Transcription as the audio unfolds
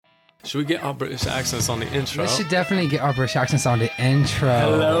Should we get our British accents on the intro? We should definitely get our British accents on the intro.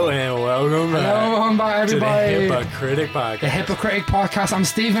 Hello and welcome back. Hello, welcome back, everybody. To the Hypocritic Podcast. The Hypocritic Podcast. I'm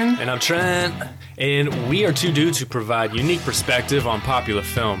Steven. And I'm Trent. And we are two dudes who provide unique perspective on popular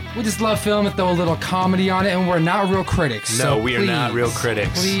film. We just love film and throw a little comedy on it, and we're not real critics. No, we are not real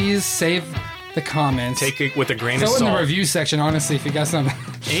critics. Please save the comments. Take it with a grain of salt. salt. In the review section, honestly, if you got something.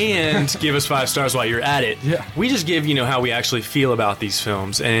 And give us 5 stars while you're at it. Yeah. We just give, how we actually feel about these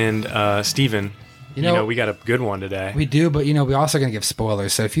films. And, Steven, we got a good one today. We do, but, we also going to give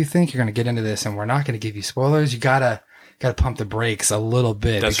spoilers. So if you think you're going to get into this and we're not going to give you spoilers, you gotta pump the brakes a little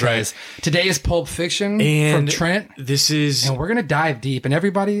bit. That's because right. Today is Pulp Fiction and from Trent. And we're going to dive deep. And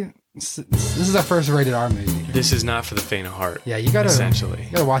everybody, this is our first rated R movie. This is not for the faint of heart. Yeah, you gotta essentially.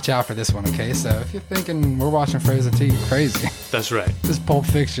 You gotta watch out for this one, okay? So if you're thinking we're watching Frozen 2, you're crazy. That's right. This is Pulp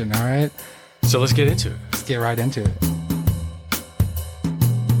Fiction, all right? So let's get into it. Let's get right into it.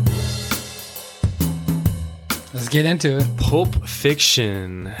 Let's get into it. Pulp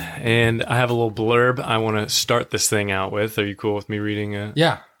Fiction. And I have a little blurb I want to start this thing out with. Are you cool with me reading it?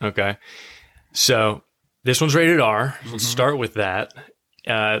 Yeah. Okay. So this one's rated R. Let's start with that.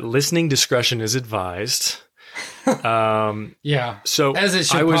 Listening discretion is advised. Yeah. So as it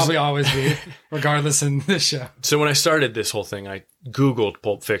should probably always be, regardless in this show. So when I started this whole thing, I Googled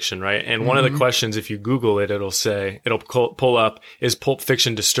Pulp Fiction, right? And one of the questions, if you Google it, it'll pull up, is Pulp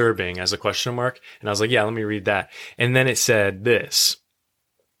Fiction disturbing as a question mark? And I was like, yeah, let me read that. And then it said this,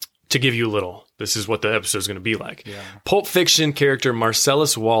 to give you a little, this is what the episode is going to be like. Yeah. Pulp Fiction character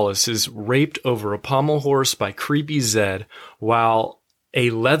Marcellus Wallace is raped over a pommel horse by Creepy Zed while a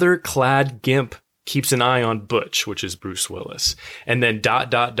leather-clad gimp keeps an eye on Butch, which is Bruce Willis. And then ...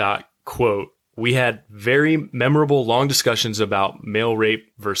 quote, we had very memorable long discussions about male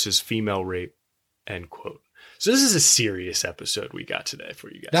rape versus female rape, end quote. So this is a serious episode we got today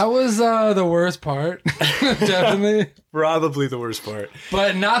for you guys. That was the worst part. Definitely. Probably the worst part.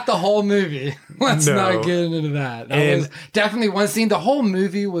 But not the whole movie. Let's not get into that. That was definitely one scene. The whole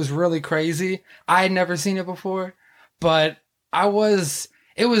movie was really crazy. I had never seen it before, but it was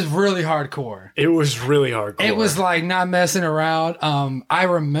really hardcore. It was really hardcore. It was like not messing around. I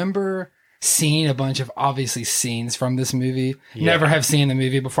remember seeing a bunch of obviously scenes from this movie. Yeah. Never have seen the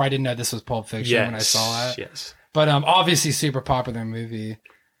movie before. I didn't know this was Pulp Fiction when I saw it. Yes. But obviously super popular movie.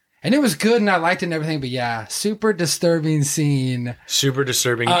 And it was good and I liked it and everything, but yeah, super disturbing scene. Super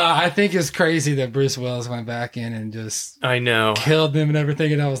disturbing. I think it's crazy that Bruce Willis went back in and just I know. Killed them and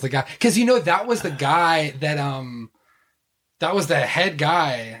everything, and that was the guy. Because that was the guy that was the head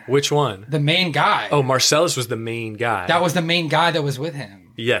guy. Which one? The main guy. Oh, Marcellus was the main guy. That was the main guy that was with him.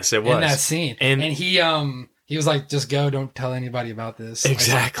 Yes, it was. In that scene. And he was like, just go, don't tell anybody about this.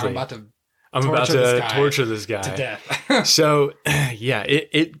 Exactly. I'm about to torture this guy to death. So, yeah,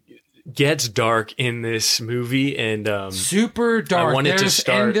 it gets dark in this movie and super dark. I wanted to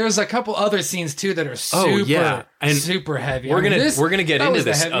start, and there's a couple other scenes too that are super heavy. We're gonna get into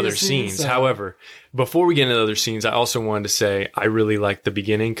this other scenes. So. However, before we get into other scenes, I also wanted to say I really like the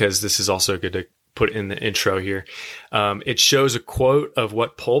beginning because this is also good to put in the intro here. It shows a quote of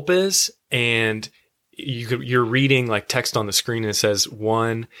what pulp is, and you're reading like text on the screen and it says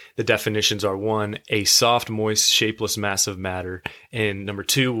the definitions are 1, a soft, moist, shapeless mass of matter. And number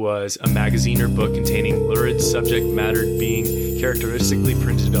 2 was a magazine or book containing lurid subject matter being characteristically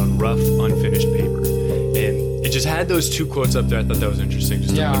printed on rough, unfinished paper. And it just had those 2 quotes up there. I thought that was interesting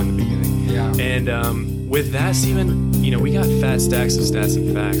just to put in the beginning. Yeah. And with that, Steven, we got fat stacks of stats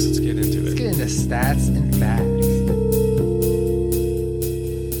and facts. Let's get into it. Let's get into stats and facts.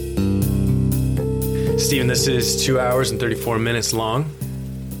 Steven, this is 2 hours and 34 minutes long.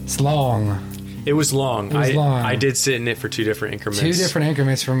 It's long. It was long. Long. I did sit in it for 2 different increments. 2 different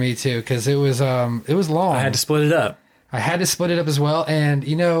increments for me too, because it was long. I had to split it up. I had to split it up as well, and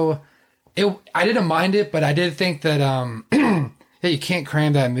I didn't mind it, but I did think that you can't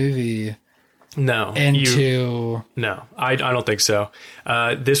cram that movie. No. No, I don't think so.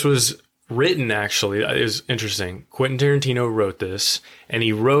 This was written, actually. It was interesting. Quentin Tarantino wrote this, and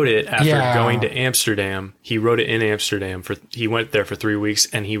he wrote it after going to Amsterdam. He wrote it in Amsterdam. He went there for 3 weeks,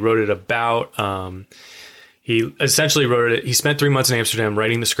 and he wrote it about... he essentially wrote it... He spent 3 months in Amsterdam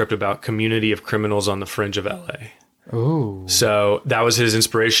writing the script about community of criminals on the fringe of L.A. Ooh. So that was his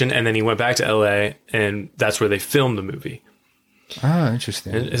inspiration, and then he went back to L.A., and that's where they filmed the movie. Oh,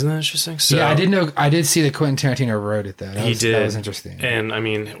 interesting. Isn't that interesting? So, yeah, I did see that Quentin Tarantino wrote it, though. He did. That was interesting. And, I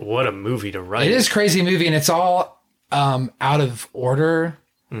mean, what a movie to write. It is a crazy movie, and it's all out of order.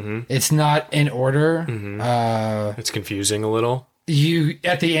 Mm-hmm. It's not in order. Mm-hmm. It's confusing a little.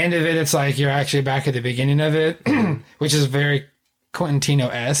 At the end of it, it's like you're actually back at the beginning of it, which is very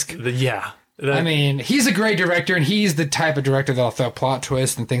Quentin-esque. Yeah. I mean, he's a great director, and he's the type of director that'll throw plot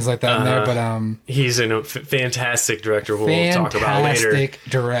twists and things like that in there. But he's a fantastic director. We'll talk about later. Fantastic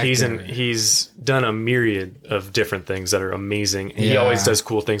director. He's done a myriad of different things that are amazing. He always does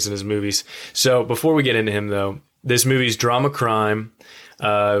cool things in his movies. So before we get into him, though, this movie's drama crime.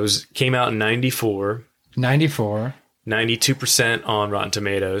 Came out in 94. 94. 92% on Rotten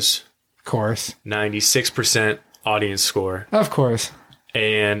Tomatoes. Of course. 96% audience score. Of course.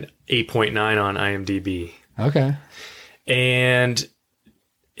 And 8.9 on IMDb. Okay. And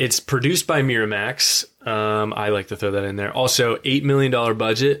it's produced by Miramax. I like to throw that in there. Also, $8 million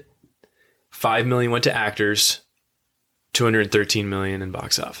budget. $5 million went to actors. $213 million in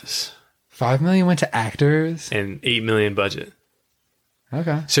box office. $5 million went to actors? And $8 million budget.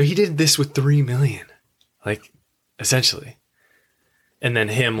 Okay. So he did this with $3 million. Like, essentially. And then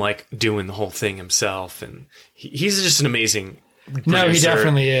him, like, doing the whole thing himself. And he's just an amazing producer. No, he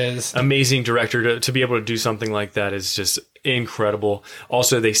definitely is. Amazing director. To be able to do something like that is just incredible.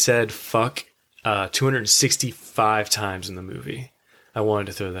 Also, they said fuck 265 times in the movie. I wanted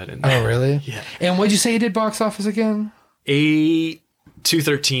to throw that in there. Oh, really? Yeah. And what'd you say he did box office again?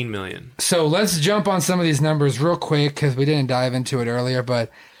 213 million. So let's jump on some of these numbers real quick because we didn't dive into it earlier, but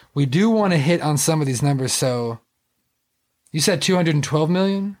we do want to hit on some of these numbers. So you said 212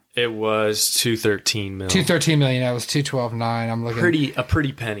 million? It was 213 million. 213 million. That was 212.9. I'm looking. A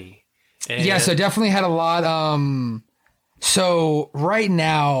pretty penny. And yeah, so definitely had a lot. So right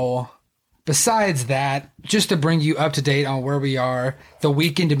now, besides that, just to bring you up to date on where we are, the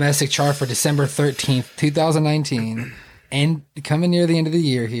weekend domestic chart for December 13th, 2019, and coming near the end of the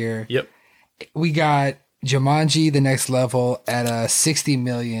year here. Yep. We got Jumanji: The Next Level at 60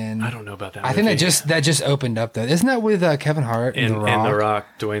 million. I don't know about that. I think that just opened up though. Isn't that with Kevin Hart and The Rock? And The Rock,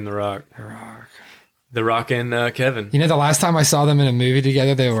 Dwayne The Rock. The Rock and Kevin. You know, the last time I saw them in a movie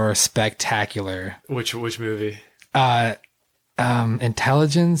together, they were spectacular. Which movie?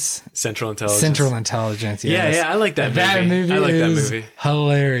 Intelligence. Central Intelligence. Central Intelligence. Yes. Yeah, I like that movie. That movie I like that is movie.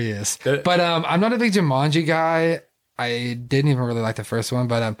 Hilarious. But I'm not a big Jumanji guy. I didn't even really like the first one,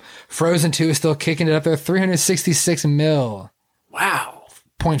 but Frozen 2 is still kicking it up there. 366 mil. Wow.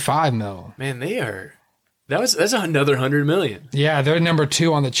 0.5 mil. Man, that's another 100 million. Yeah, they're number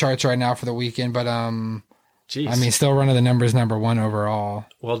 2 on the charts right now for the weekend, but Jeez. I mean, still running the numbers number 1 overall.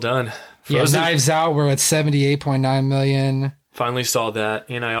 Well done. Frozen. Yeah, Knives Out, we're at 78.9 million. Finally saw that,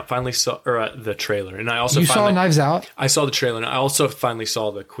 and I finally saw the trailer, and I also you saw Knives Out. I saw the trailer, and I also finally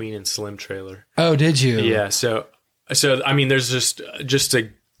saw the Queen and Slim trailer. Oh, did you? Yeah. So I mean, there's just to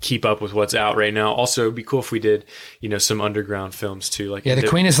keep up with what's out right now. Also, it'd be cool if we did, some underground films too. Like the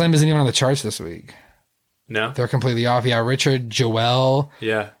Queen and Slim isn't even on the charts this week. No, they're completely off. Yeah, Richard Jewell.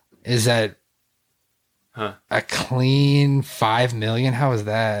 Yeah, is at a clean 5 million. How is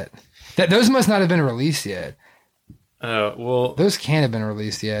that? Those must not have been released yet. Well, those can't have been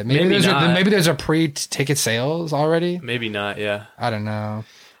released yet. Maybe there's a pre-ticket sales already. Maybe not. Yeah, I don't know.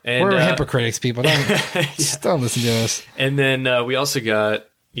 And, we're hypocrites, people. Don't listen to us. And then we also got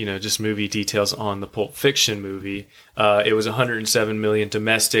just movie details on the Pulp Fiction movie. It was 107 million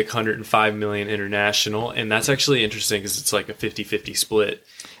domestic, 105 million international, and that's actually interesting because it's like a 50-50 split.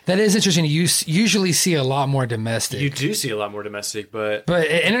 That is interesting. You usually see a lot more domestic. You do see a lot more domestic, but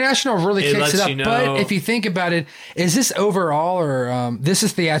international really kicks it up. But if you think about it, is this overall or this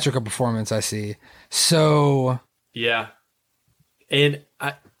is theatrical performance? I see. So yeah, and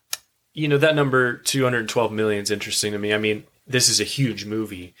that number 212 million is interesting to me. I mean, this is a huge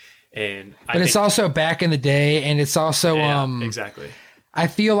movie, but it's also back in the day, and it's also exactly. I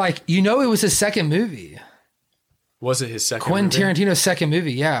feel like it was his second movie. Was it his second? Quentin Tarantino's second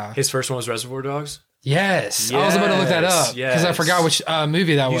movie, yeah. His first one was Reservoir Dogs? Yes. I was about to look that up because I forgot which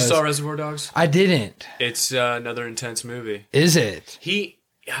movie that was. You saw Reservoir Dogs? I didn't. It's another intense movie. Is it?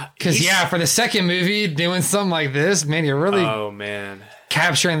 Because for the second movie, doing something like this, man, you're really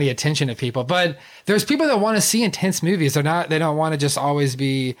capturing the attention of people. But there's people that want to see intense movies. They don't want to just always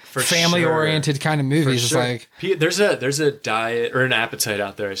be family oriented kind of movies. It's like there's a diet or an appetite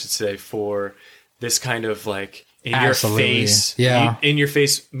out there, I should say, for this kind of like in your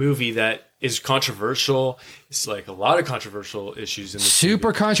face movie that is controversial. It's like a lot of controversial issues in this super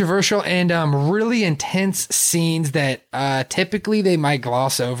movie. Controversial and really intense scenes that typically they might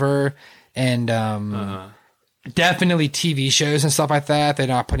gloss over, and definitely TV shows and stuff like that. They're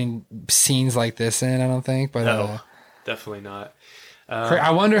not putting scenes like this in, I don't think. But no, definitely not. I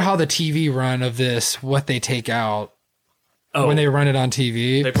wonder how the TV run of this, what they take out. when they run it on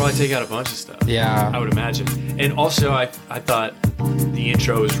TV. They probably take out a bunch of stuff. Yeah. I would imagine. And also, I thought the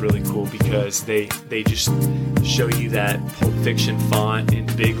intro was really cool because they just show you that Pulp Fiction font in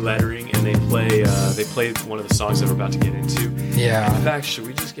big lettering, and they play one of the songs that we're about to get into. Yeah. In fact, should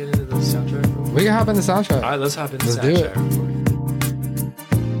we just get into the soundtrack real quick? We can hop in the soundtrack. All right, let's hop in the Let's soundtrack. do it.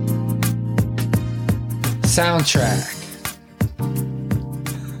 Soundtrack.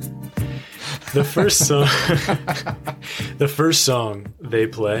 The first song they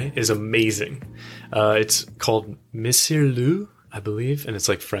play is amazing. It's called Monsieur Lou, I believe, and it's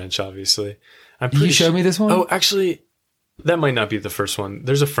like French, obviously. You showed me this one? Oh, actually, that might not be the first one.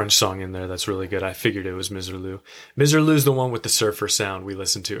 There's a French song in there that's really good. I figured it was Monsieur Lou. Monsieur Lou's the one with the surfer sound we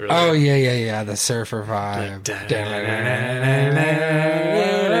listened to earlier. Oh, yeah. The surfer vibe.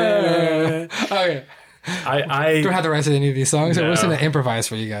 Okay. I don't have the rest of any of these songs. No. We're just going to improvise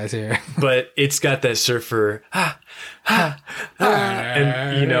for you guys here. But it's got that surfer, and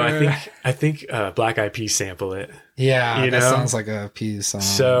I think Black Eyed Peas sample it. Yeah, that sounds like a Peas song.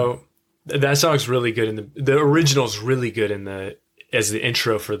 So that song's really good, and the original's really good as the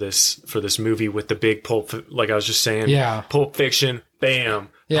intro for this movie with the big Pulp, like I was just saying. Yeah, Pulp Fiction, bam,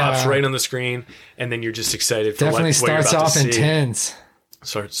 pops right on the screen, and then you're just excited for definitely what starts you're about off to see. intense.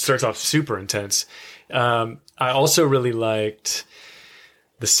 So it starts off super intense. I also really liked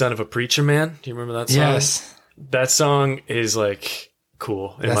The Son of a Preacher Man. Do you remember that song? Yes. That song is like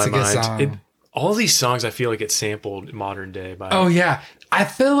cool in my mind. That's a good song. All these songs, I feel like it's sampled modern day by. Oh yeah, I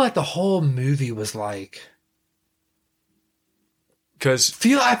feel like the whole movie was like. I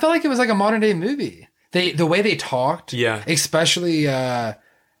felt like it was like a modern day movie. The way they talked. Yeah. Especially Samuel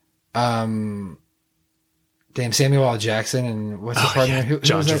L. Jackson and what's his partner? Yeah.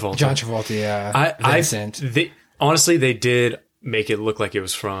 John Travolta. John Travolta, yeah. Vincent. Honestly, they did make it look like it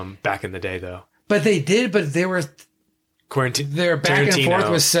was from back in the day, though. But they did, but they were... Their back and forth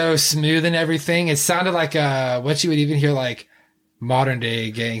was so smooth and everything. It sounded like what you would even hear like modern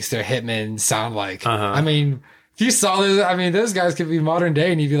day gangster hitmen sound like. I mean, if you saw this, those guys could be modern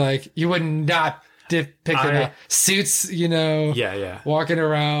day and you'd be like, you would not pick them up. Suits, walking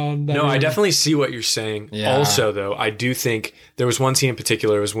around. I definitely see what you're saying. Yeah. Also, though, I do think there was one scene in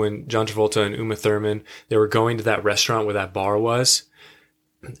particular. It was when John Travolta and Uma Thurman, they were going to that restaurant where that bar was.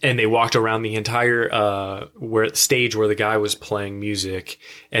 And they walked around the entire stage where the guy was playing music,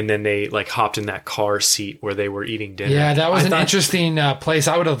 and then they like hopped in that car seat where they were eating dinner. Yeah, that was an interesting place.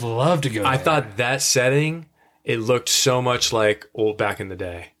 I would have loved to go. I thought that setting, it looked so much like old back in the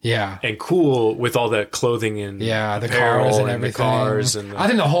day. Yeah, and cool with all the clothing and the cars and everything. The cars and I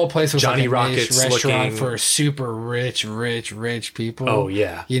think the whole place was Johnny like a Rockets nice restaurant for super rich people. Oh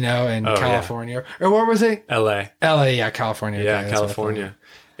yeah, in California or where was it? L.A. Yeah, California. Yeah, California.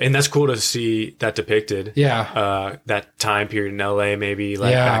 And that's cool to see that depicted. Yeah. That time period in LA, maybe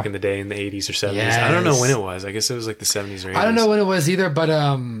like back in the day in the 80s or 70s. Yes. I don't know when it was. I guess it was like the 70s or 80s. I don't know when it was either, but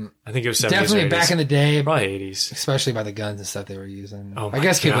I think it was 70s definitely or 80s. Back in the day. Probably 80s. Especially by the guns and stuff they were using. Oh my I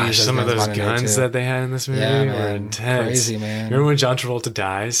guess people gosh, use some of those guns that they had in this movie were intense. Crazy, man. Remember when John Travolta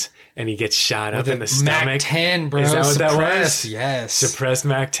dies and he gets shot up in the stomach? Mac 10, bro. Is that what that was? Yes. Suppressed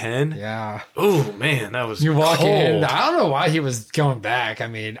Mac 10? Yeah. Oh, man, that was You're walking in. I don't know why he was going back.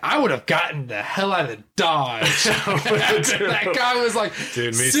 I would have gotten the hell out of Dodge. That guy was like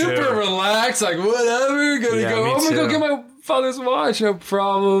super relaxed, like whatever, I'm gonna go get my father's watch, no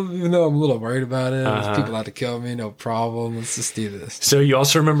problem. Even though I'm a little worried about it, there's people out to kill me, no problem. Let's just do this. So you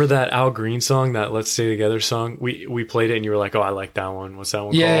also remember that Al Green song, that "Let's Stay Together" song? We played it, and you were like, "Oh, I like that one." What's that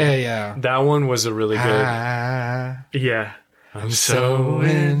one called? Yeah. That one was a really good. Yeah. I'm so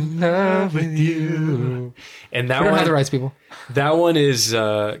in love with you. And that one, have the rights, people. That one is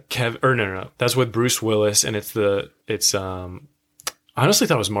no. That's with Bruce Willis, and it's I honestly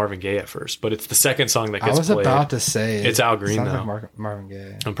thought it was Marvin Gaye at first, but it's the second song that gets played. I was about to say it's Al Green though. Like Marvin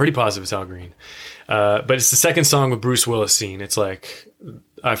Gaye. I'm pretty positive it's Al Green, but it's the second song with Bruce Willis scene. It's like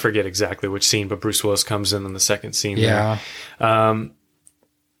I forget exactly which scene, but Bruce Willis comes in on the second scene. Yeah. There.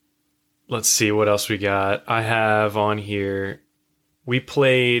 Let's see what else we got. I have on here. We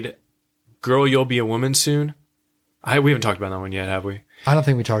played "Girl, You'll Be a Woman Soon." We haven't talked about that one yet, have we? I don't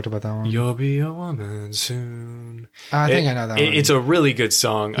think we talked about that one. You'll be a woman soon. I think I know that one. It's a really good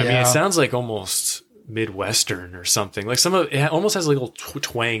song. I mean, it sounds like almost Midwestern or something. Like it almost has a little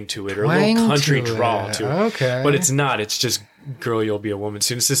twang to it, or a little country drawl to it. Okay, but it's not. It's just "Girl, You'll Be a Woman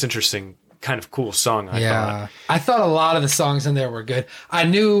Soon." It's this interesting, kind of cool song. I thought a lot of the songs in there were good. I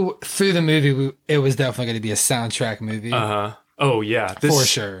knew through the movie it was definitely going to be a soundtrack movie. Oh yeah, for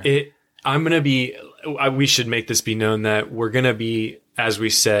sure. We should make this be known that we're going to be as we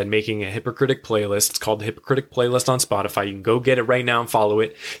said, making a Hypocritic playlist. It's called the Hypocritic Playlist on Spotify. You can go get it right now and follow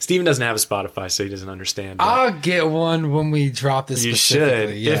it. Steven doesn't have a Spotify, so he doesn't understand. I'll get one when we drop this. You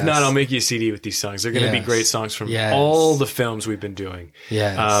should. Yes. If not, I'll make you a CD with these songs. They're going to be great songs from all the films we've been doing.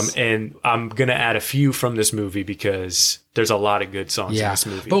 Yes. And I'm going to add a few from this movie because there's a lot of good songs in this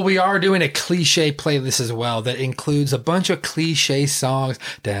movie. But we are doing a cliche playlist as well that includes a bunch of cliche songs.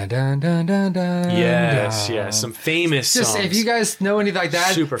 Dun, dun, dun, dun, dun, yes, dun. yes. Some famous songs. If you guys know anything like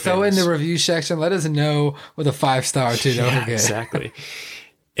that, Super throw famous. in the review section. Let us know with a 5-star too. Don't forget. Exactly.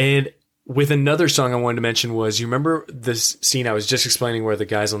 And with another song I wanted to mention was, you remember this scene I was just explaining where the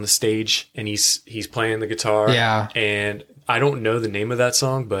guy's on the stage and he's playing the guitar? Yeah. And I don't know the name of that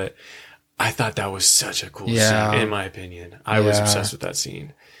song, but I thought that was such a cool scene, in my opinion. I was obsessed with that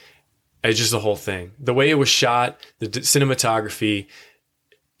scene. It's just the whole thing. The way it was shot, the cinematography,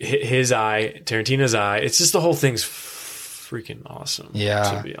 his eye, Tarantino's eye, it's just the whole thing's freaking awesome,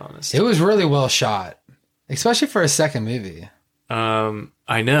 to be honest. It was really well shot, especially for a second movie.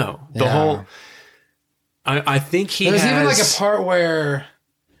 I know. The whole... I think There's even like a part where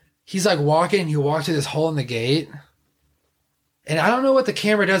he's like walking, he walks through this hole in the gate. And I don't know what the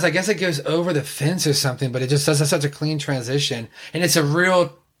camera does. I guess it goes over the fence or something, but it just does such a clean transition. And it's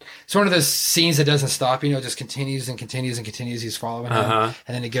it's one of those scenes that doesn't stop, it just continues and continues and continues. He's following him. And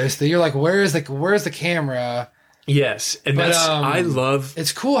then it goes through. You're like, where's the camera? Yes. And I love...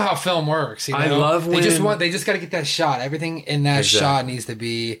 It's cool how film works. I love when... They just got to get that shot. Everything in that shot needs to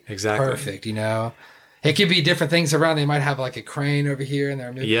be perfect, It could be different things around. They might have like a crane over here and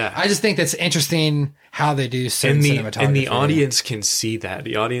they're moving. Yeah. I just think that's interesting how they do certain cinematography. And the audience can see that.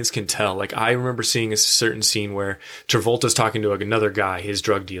 The audience can tell. Like, I remember seeing a certain scene where Travolta's talking to another guy, his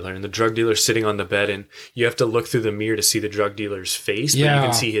drug dealer, and the drug dealer's sitting on the bed, and you have to look through the mirror to see the drug dealer's face, but you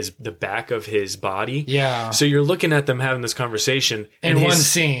can see the back of his body. Yeah. So you're looking at them having this conversation. In one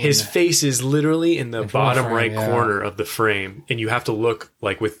scene. His face is literally in the bottom right corner of the frame, and you have to look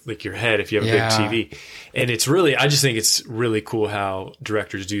like with like your head if you have a big TV. And it's really, I just think it's really cool how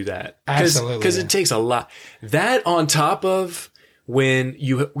directors do that. Absolutely. Because it takes a lot. That on top of when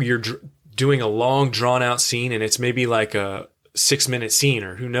you're doing a long drawn out scene and it's maybe like a 6-minute scene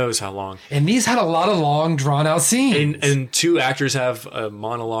or who knows how long. And these had a lot of long drawn out scenes. And two actors have a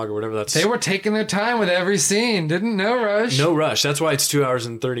monologue or whatever that's. They were taking their time with every scene. No rush. No rush. That's why it's 2 hours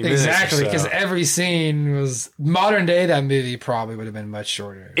and 30 minutes. Exactly. Because every scene was modern day. That movie probably would have been much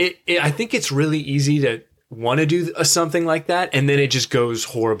shorter. I think it's really easy to want to do something like that, and then it just goes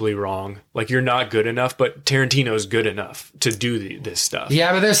horribly wrong. Like, you're not good enough, but Tarantino's good enough to do this stuff.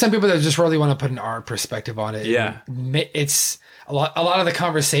 Yeah, but there's some people that just really want to put an art perspective on it. Yeah. It's a lot of the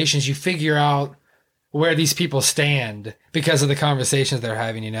conversations, you figure out where these people stand because of the conversations they're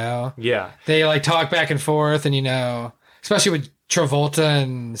having, Yeah. They like talk back and forth and, especially with Travolta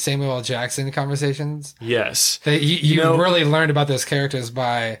and Samuel L. Jackson conversations. Yes. You really learned about those characters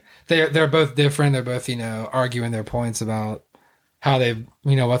by... They're both different. They're both, arguing their points about how they,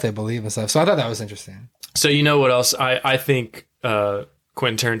 what they believe and stuff. So I thought that was interesting. So what else? I think Quentin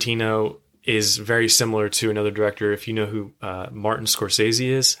Tarantino is very similar to another director. If you know who Martin Scorsese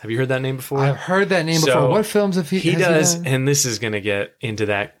is, have you heard that name before? I've heard that name before. What films have he does? He and this is going to get into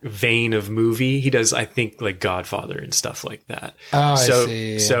that vein of movie. He does, I think, like Godfather and stuff like that. Oh, I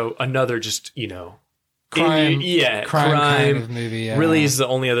see. So another just crime kind of movie. Yeah. Really is the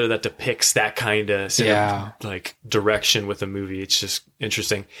only other that depicts that kind of like direction with a movie. It's just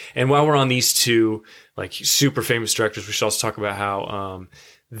interesting. And while we're on these two like super famous directors, we should also talk about how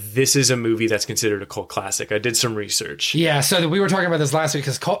this is a movie that's considered a cult classic. I did some research. Yeah, so we were talking about this last week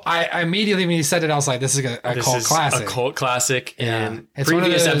because I immediately, when you said it, I was like, this is a cult classic. A cult classic. Yeah. And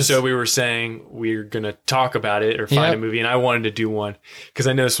previous episode, we were saying we're going to talk about it or find a movie, and I wanted to do one because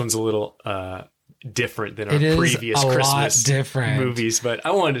I know this one's a little different than our previous Christmas movies, but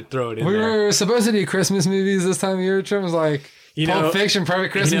I wanted to throw it in there. We were supposed to do Christmas movies this time of year. Trump was like, Pulp Fiction,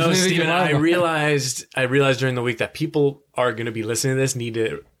 perfect Christmas movie. Steven, I realized during the week that people are going to be listening to this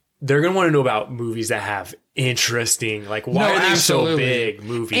they're going to want to know about movies that have interesting, like, why are they so big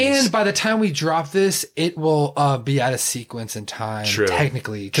movies? And by the time we drop this, it will be out of sequence in time,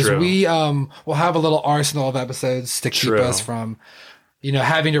 technically. Because we will have a little arsenal of episodes to keep us from,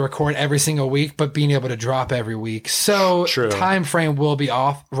 having to record every single week, but being able to drop every week. So time frame will be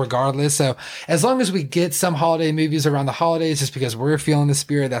off regardless. So as long as we get some holiday movies around the holidays, just because we're feeling the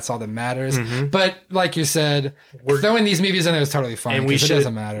spirit, that's all that matters. Mm-hmm. But like you said, throwing these movies in there is totally fine because it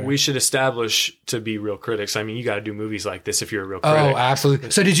doesn't matter. We should establish to be real critics. I mean, you got to do movies like this if you're a real critic. Oh,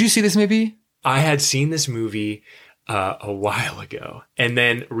 absolutely. So did you see this movie? I had seen this movie a while ago. And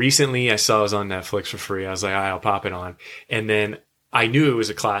then recently I saw it was on Netflix for free. I was like, I'll pop it on. And then I knew it was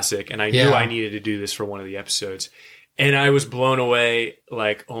a classic, and I knew I needed to do this for one of the episodes. And I was blown away,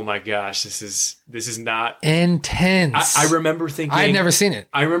 like, oh my gosh, this is not intense. I remember thinking I had never seen it.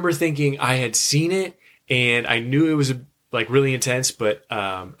 I remember thinking I had seen it, and I knew it was like really intense, but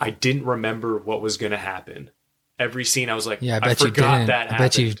I didn't remember what was going to happen. Every scene, I was like, yeah, I forgot that happened. I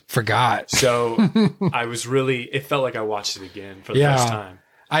bet you forgot. So I was really, it felt like I watched it again for the first time.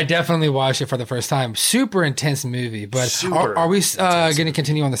 I definitely watched it for the first time. Super intense movie, but are we going to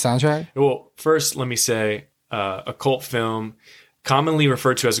continue on the soundtrack? Well, first, let me say a cult film, commonly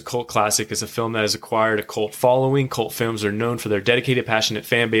referred to as a cult classic, is a film that has acquired a cult following. Cult films are known for their dedicated, passionate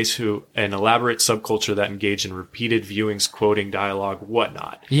fan base who an elaborate subculture that engage in repeated viewings, quoting, dialogue,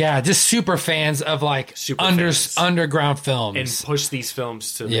 whatnot. Yeah, just super fans of like underground films. And push these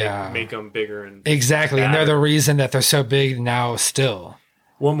films to make them bigger. And exactly, better. And they're the reason that they're so big now still.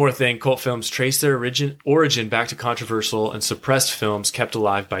 One more thing, cult films trace their origin back to controversial and suppressed films kept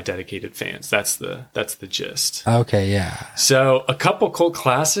alive by dedicated fans. That's the gist. Okay, yeah. So a couple cult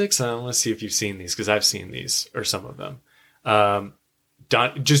classics. Let's see if you've seen these, because I've seen these, or some of them.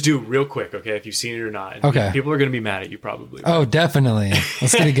 Just do real quick, okay, if you've seen it or not. Okay. People are going to be mad at you probably. Oh, definitely.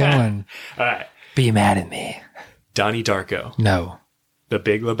 Let's get it going. All right. Be mad at me. Donnie Darko. No. The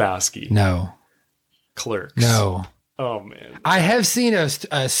Big Lebowski. No. Clerks. No. Oh, man. I have seen a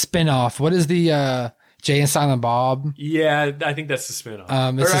spinoff. What is the Jay and Silent Bob? Yeah, I think that's the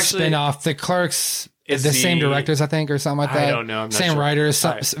spinoff. It's a spinoff. The Clerks, the same directors, I think, or something like that. I don't know. I'm not same sure.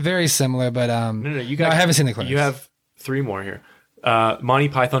 writers, very similar, but no, I haven't seen the Clerks. You have 3 more here. Monty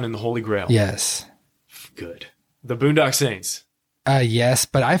Python and the Holy Grail. Yes. Good. The Boondock Saints. Yes,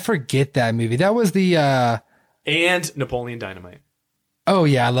 but I forget that movie. That was the and Napoleon Dynamite. Oh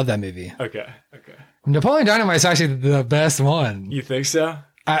yeah, I love that movie. Okay. Napoleon Dynamite is actually the best one. You think so?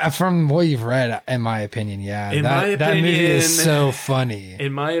 From what you've read, in my opinion, yeah. That movie is so funny.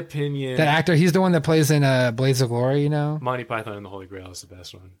 In my opinion, that actor, he's the one that plays in Blades of Glory, you know? Monty Python and the Holy Grail is the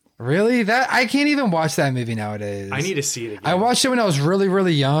best one. Really? I can't even watch that movie nowadays. I need to see it again. I watched it when I was really,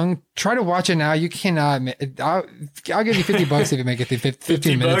 really young. Try to watch it now. You cannot. I'll give you $50 if you make it through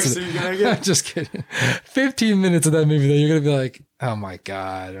 15 minutes. Just kidding. 15 minutes of that movie, though, you're going to be like, oh my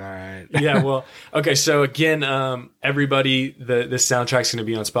God. All right. Yeah. Well, okay. So again, everybody, this soundtrack's going to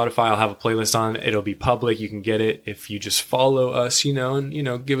be on Spotify. I'll have a playlist on. It'll be public. You can get it if you just follow us,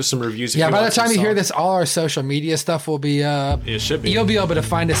 and give us some reviews. Yeah. By the time you hear this, all our social media stuff will be up. It should be. You'll be able to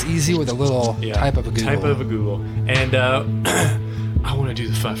find us easy with a little type of a Google. And I want to do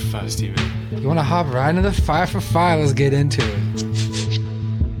the 5 for 5, Steven. You want to hop right into the 5 for 5? Let's get into it.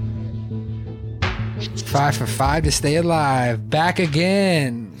 5 for 5 to stay alive. Back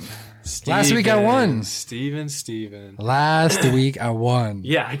again. Last week I won. Steven. Last week I won.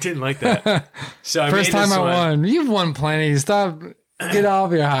 Yeah, I didn't like that. So First time I won. You've won plenty. Stop. Get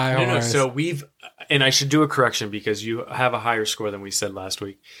off your high horse. No. So and I should do a correction because you have a higher score than we said last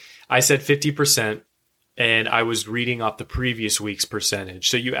week. I said 50%. And I was reading off the previous week's percentage.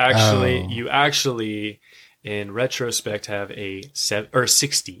 So you actually, in retrospect, have a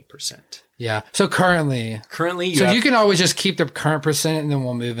 60%. Yeah. So currently, you can always just keep the current percent, and then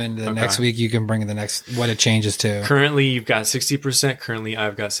we'll move into the next week. You can bring the next what it changes to. Currently, you've got 60%. Currently,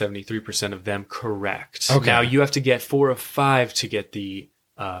 I've got 73% of them correct. Okay. Now you have to get 4 of 5 to get the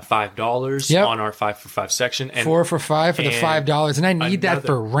 $5 on our 5 for 5 section. And 4 for 5 for the $5, and I need that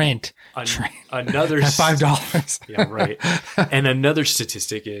for rent. Another $5. Yeah, right. And another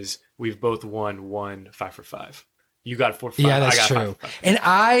statistic is we've both won 5 for 5. You got 4 for 5. Yeah, that's true. 5 for 5. And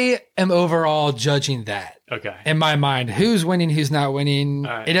I am overall judging that. Okay. In my mind, who's winning, who's not winning.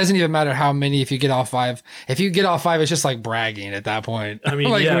 Right. It doesn't even matter how many. If you get all 5, it's just like bragging at that point. I mean,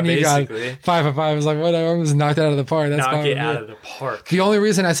 like when basically. You got 5 for 5, it's like whatever. I'm just knocked out of the park. That's fine. Knock it out of the park. The only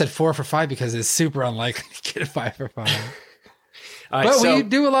reason I said 4 for 5 because it's super unlikely to get a 5 for 5. But we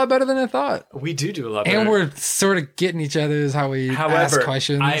do a lot better than I thought. We do a lot better. And we're sort of getting each other is how we ask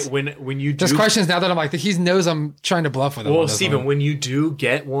questions. When you do... There's questions now that I'm like, he knows I'm trying to bluff with him. Well, Steven, when you do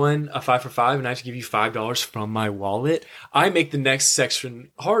get a 5 for 5 and I have to give you $5 from my wallet, I make the next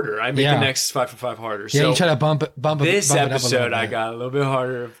section harder. I make the next 5 for 5 harder. Yeah, so you try to bump it this bump episode, it up I got a little bit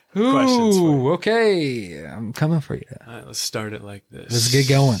harder questions for you. Okay. I'm coming for you. All right, let's start it like this. Let's get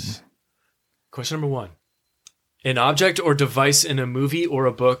going. Question number 1. An object or device in a movie or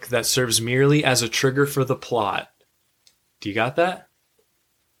a book that serves merely as a trigger for the plot. Do you got that?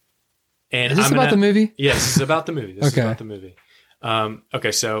 And is this about the movie? Yes, this is about the movie. This is about the movie.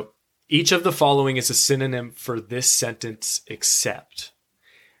 Okay, so each of the following is a synonym for this sentence except.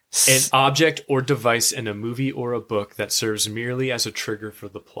 An object or device in a movie or a book that serves merely as a trigger for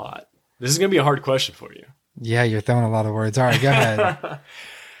the plot. This is going to be a hard question for you. Yeah, you're throwing a lot of words. All right, go ahead.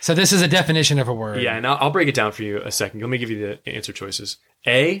 So this is a definition of a word. Yeah, and I'll break it down for you a second. Let me give you the answer choices.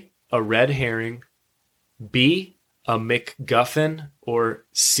 A red herring. B, a MacGuffin. Or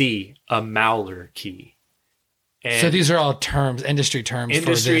C, a Mauler key. And so these are all terms, industry terms.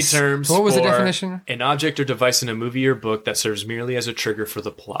 Industry terms. What was the definition? An object or device in a movie or book that serves merely as a trigger for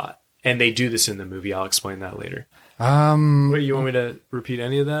the plot. And they do this in the movie. I'll explain that later. Wait, you want me to repeat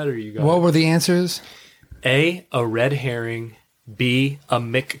any of that, or you got? What were the answers? A red herring. B, a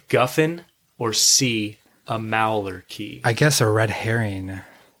MacGuffin. Or C, a Mauler key. I guess a red herring.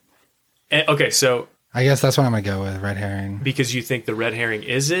 Okay, so I guess that's what I'm gonna go with, red herring. Because you think the red herring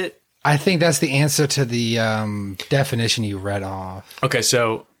is it? I think that's the answer to the definition you read off. Okay,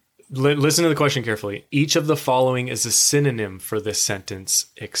 so listen to the question carefully. Each of the following is a synonym for this sentence,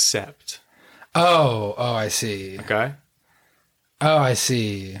 except. Oh, I see. Okay. Oh, I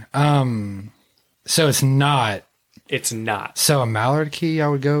see. So it's not. It's not. So a mallard key, I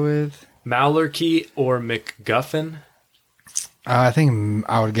would go with. Mauler key or MacGuffin? I think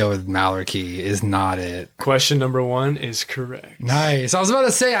I would go with mallard key is not it. Question number 1 is correct. Nice. I was about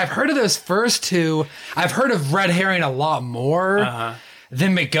to say, I've heard of those first two. I've heard of red herring a lot more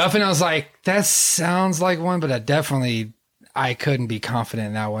than MacGuffin. I was like, that sounds like one, but I couldn't be confident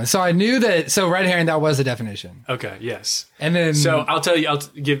in that one. So I knew that. So red herring, that was the definition. Okay. Yes. And then, so I'll tell you.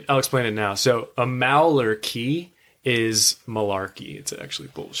 I'll explain it now. So a Mauler key is malarkey. It's actually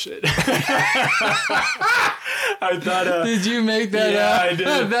bullshit. I thought. Did you make that up? I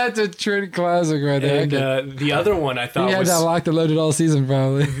did. That's a trend classic right there. And the other one I thought you had that locked and loaded all season,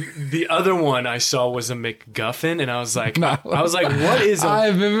 probably. The other one I saw was a MacGuffin, and I was like, what is? I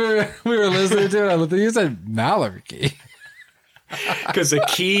remember we were listening to it. I looked at you, said malarkey. Because a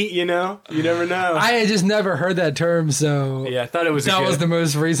key, you never know. I had just never heard that term, so yeah, I thought it was. That was the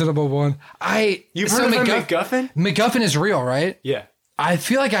most reasonable one. You've heard of MacGuffin? MacGuffin is real, right? Yeah. I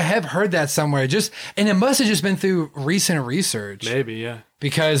feel like I have heard that somewhere. And it must have just been through recent research. Maybe, yeah.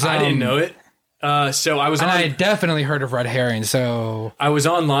 Because I didn't know it. So I was. I definitely heard of red herring. So I was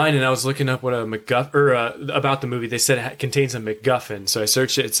online and I was looking up what a MacGuffin about the movie. They said it contains a MacGuffin. So I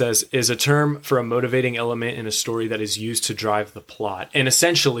searched it. It says is a term for a motivating element in a story that is used to drive the plot, and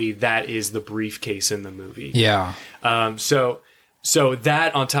essentially that is the briefcase in the movie. Yeah. So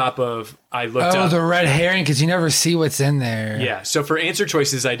that on top of I looked up the red herring because you never see what's in there. Yeah. So for answer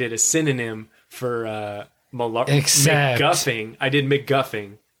choices, I did a synonym for Except MacGuffin. I did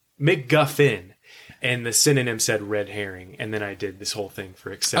MacGuffin. And the synonym said red herring. And then I did this whole thing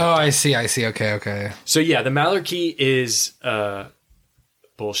for except. Oh, I see. Okay. So yeah, the Mauler key is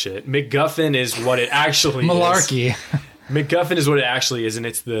bullshit. MacGuffin is what it actually Malarkey. is. MacGuffin is what it actually is, and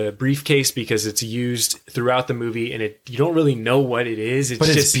it's the briefcase because it's used throughout the movie, and you don't really know what it is. But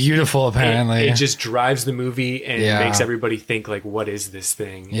it's beautiful, apparently. It just drives the movie and makes everybody think, like, what is this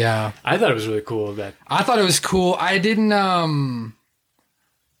thing? Yeah. I thought it was really cool. I thought it was cool. I didn't...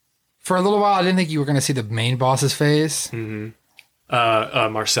 For a little while, I didn't think you were going to see the main boss's face. Mm-hmm.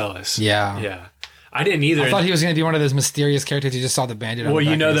 Marcellus. Yeah. Yeah. I didn't either. I thought he was going to be one of those mysterious characters you just saw the Band-Aid on the back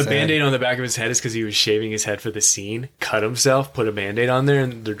of his head. The Band-Aid on the back of his head is because he was shaving his head for the scene, cut himself, put a Band-Aid on there,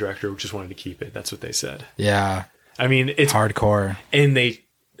 and the director just wanted to keep it. That's what they said. Yeah. I mean, it's hardcore. And they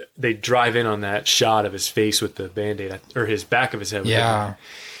drive in on that shot of his face with the Band-Aid, or his back of his head. Yeah.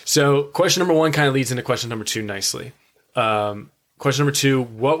 So question number 1 kind of leads into question number 2 nicely. Question number 2,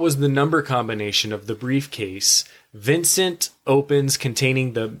 what was the number combination of the briefcase Vincent opens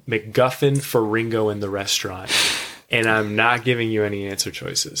containing the MacGuffin for Ringo in the restaurant? And I'm not giving you any answer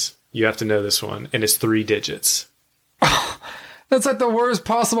choices. You have to know this one, and it's 3 digits. That's like the worst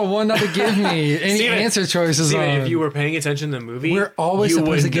possible one not to give me any answer choices Steven, on. if you were paying attention to the movie, we're always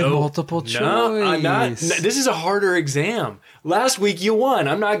supposed to give multiple choice. No, I'm not. This is a harder exam. Last week you won.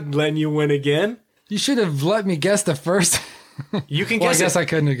 I'm not letting you win again. You should have let me guess the first. You can guess. I guess I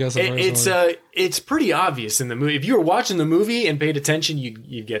couldn't have guessed the first one. It's pretty obvious in the movie. If you were watching the movie and paid attention,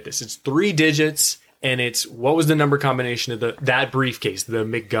 you'd get this. It's 3 digits, and it's what was the number combination of that briefcase, the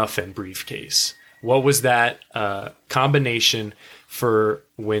MacGuffin briefcase? What was that combination for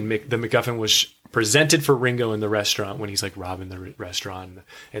when the MacGuffin was presented for Ringo in the restaurant when he's like robbing the restaurant?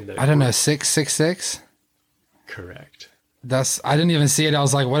 I don't know, 666? Correct. I didn't even see it. I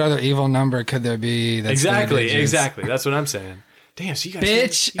was like, what other evil number could there be? That's Exactly. That's what I'm saying. Damn, so you got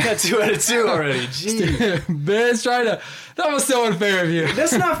 2 out of 2 already. Jeez. Bitch, that was so unfair of you.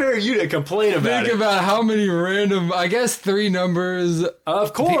 That's not fair of you to complain about. Think about how many random, I guess 3 numbers.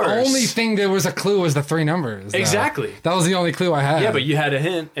 Of course. The only thing that was a clue was the 3 numbers. Exactly. That was the only clue I had. Yeah, but you had a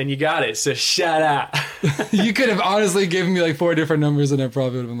hint and you got it. So shut up. You could have honestly given me like 4 different numbers and I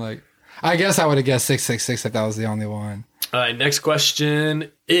probably would have been like, I guess I would have guessed 666 if that was the only one. All right, next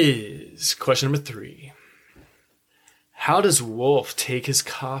question is question number 3. How does Wolf take his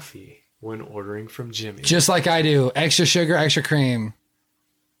coffee when ordering from Jimmy? Just like I do. Extra sugar, extra cream.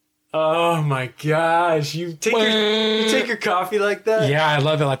 Oh my gosh. You take your coffee like that? Yeah, I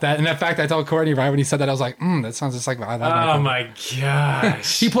love it like that. And in fact, I told Courtney right when he said that, I was like, that sounds just like I like Oh my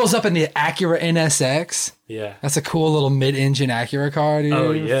gosh. He pulls up in the Acura NSX. Yeah. That's a cool little mid-engine Acura car, dude.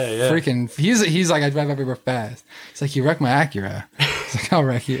 Oh, yeah. Freaking, he's like, I drive everywhere fast. It's like, you wrecked my Acura. It's like, I'll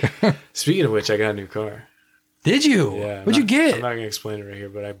wreck you. Speaking of which, I got a new car. Did you? Yeah. What'd you get? I'm not going to explain it right here,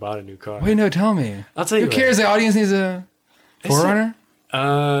 but I bought a new car. Wait, no, tell me. I'll tell you. Who cares? The audience needs a 4Runner?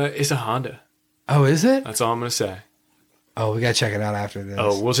 It's a Honda. Oh, is it? That's all I'm going to say. Oh, we got to check it out after this.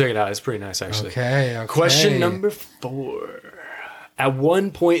 Oh, we'll check it out. It's pretty nice, actually. Okay. Question number 4. At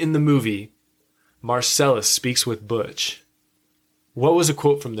one point in the movie, Marcellus speaks with Butch. What was a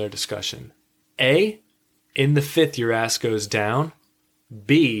quote from their discussion? A, in the 5th your ass goes down.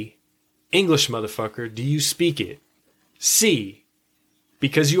 B, English motherfucker, do you speak it? C,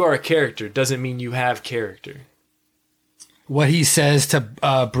 because you are a character doesn't mean you have character. What he says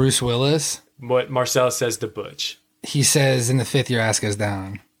to Bruce Willis. What Marcellus says to Butch. He says, in the 5th your ass goes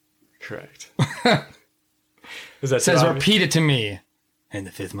down. Correct. Is that says, repeat it to me. In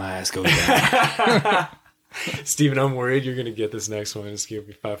the 5th my ass goes down. Steven, I'm worried you're going to get this next one. It's going to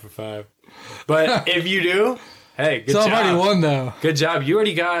be 5 for 5. But if you do, hey, good job. So I've already won, though. Good job. You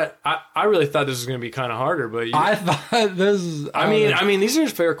already got... I really thought this was going to be kind of harder, but... I thought this is... I mean, these are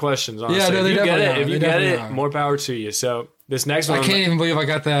fair questions, honestly. Yeah, no, if you get it, more power to you. So this next one... I can't even believe I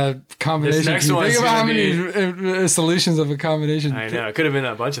got the combination. This next one think about how many solutions of a combination. I know. It could have been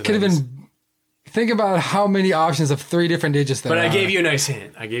a bunch of things. Could have been... Think about how many options of 3 different digits there are. But I gave you a nice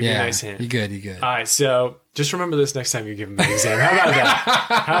hint. You a nice hint. You good. All right, so just remember this next time you give him an exam.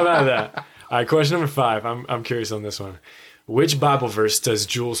 How about that? All right, question number 5. I'm curious on this one. Which Bible verse does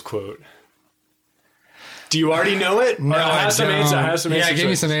Jules quote? Do you already know it? No, I have some answers. Yeah, give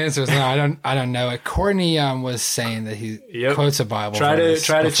me some answers. No, I don't know it. Courtney was saying that he quotes a Bible verse.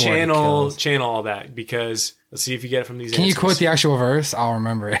 Try to channel all that, because let's see if you get it from these answers. Can you quote the actual verse? I'll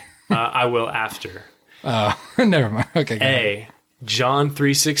remember it. I will after. Oh, never mind. Okay. A, John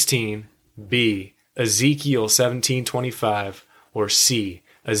 3:16. B, Ezekiel 17:25. Or C,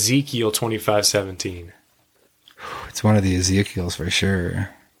 Ezekiel 25:17. It's one of the Ezekiels for sure.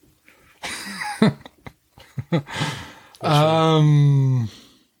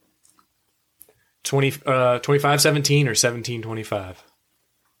 25:17 or 17:25.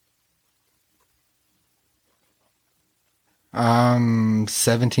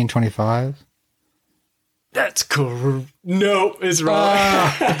 17:25. That's cool. No, it's wrong.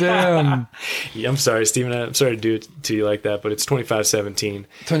 Damn. Yeah, I'm sorry, Steven. I'm sorry to do it to you like that, but it's 25:17.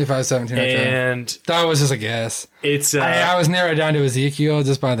 25:17. And that was just a guess. It's I was narrowed down to Ezekiel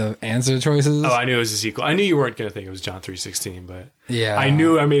just by the answer choices. Oh, I knew it was Ezekiel. I knew you weren't going to think it was John 3:16, but yeah, I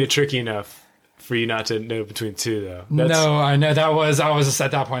knew I made it tricky enough for you not to know between two, though. No, I know I was just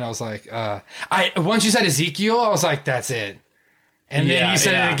at that point. I was like, once you said Ezekiel, I was like, that's it. And then you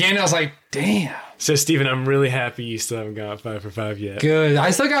said it again. I was like, damn. So, Steven, I'm really happy you still haven't got 5 for 5 yet. Good. I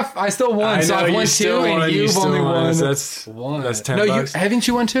still won. So I've won 2 and you've only won. So that's $1. That's $10. No, haven't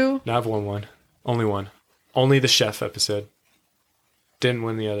you won 2? No, I've won 1. Only 1. Only the chef episode. Didn't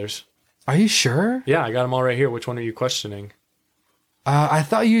win the others. Are you sure? Yeah, I got them all right here. Which one are you questioning? I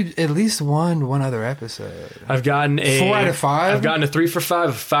thought you at least won one other episode. I've gotten 4 out of 5? I've gotten a 3 for 5,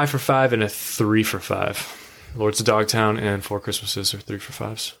 a 5 for 5, and a 3 for 5. Lords of Dogtown and 4 Christmases are 3 for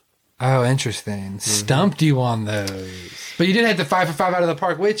 5s. Oh, interesting. Stumped you on those. But you did hit the 5 for 5 out of the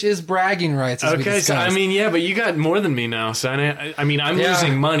park, which is bragging rights. Okay, so I mean, yeah, but you got more than me now. So I'm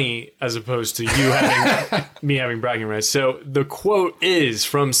losing money as opposed to you having me having bragging rights. So the quote is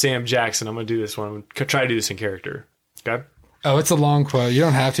from Sam Jackson. I'm going to do this one. I'm going to try to do this in character. Okay? Oh, it's a long quote. You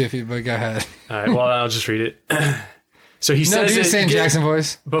don't have to, but go ahead. All right, well, I'll just read it. So he says, do the Sam Jackson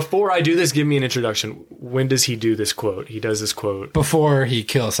voice. Before I do this, give me an introduction. When does he do this quote? He does this quote before he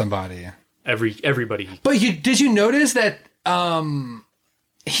kills somebody. Everybody. But did you notice that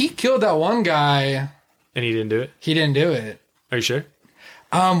he killed that one guy and he didn't do it? He didn't do it. Are you sure?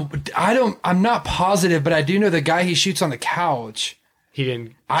 I'm not positive, but I do know the guy he shoots on the couch. He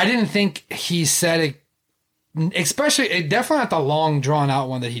didn't. I didn't think he said it. Especially, definitely not the long drawn out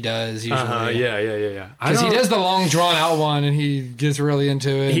one that he does usually. Yeah. Because he does the long drawn out one, and he gets really into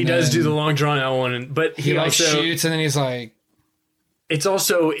it. He does do the long drawn out one, but he also shoots, and then he's like. It's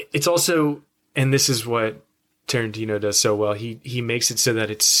also, and this is what Tarantino does so well. He makes it so that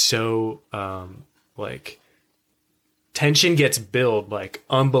it's so tension gets built, like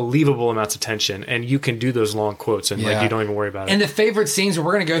unbelievable amounts of tension, and you can do those long quotes and like you don't even worry about it. And the favorite scenes,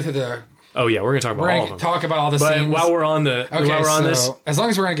 we're going to go through the. Oh yeah, we're going to talk about all of them. Talk about all the but scenes. while we're on this, as long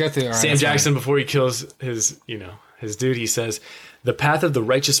as we're going to go through, Sam Jackson, before he kills his dude, he says, "The path of the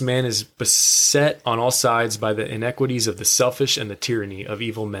righteous man is beset on all sides by the inequities of the selfish and the tyranny of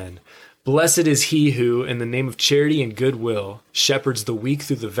evil men. Blessed is he who, in the name of charity and goodwill, shepherds the weak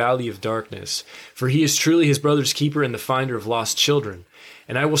through the valley of darkness. For he is truly his brother's keeper and the finder of lost children.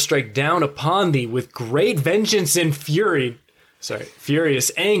 And I will strike down upon thee with great vengeance and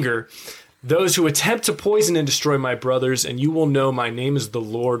furious anger, those who attempt to poison and destroy my brothers, and you will know my name is the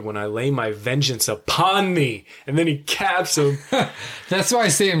Lord when I lay my vengeance upon thee." And then he caps him. That's why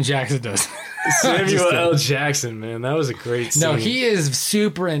Sam Jackson does. Samuel L. Jackson, man, that was a great scene. No, he is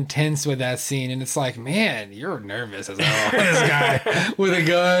super intense with that scene, and it's like, man, you're nervous as hell. This guy with a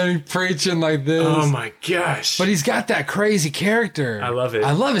gun preaching like this. Oh my gosh! But he's got that crazy character. I love it.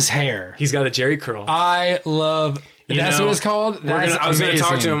 I love his hair. He's got a Jerry curl. I love. That's what it's called. I was going to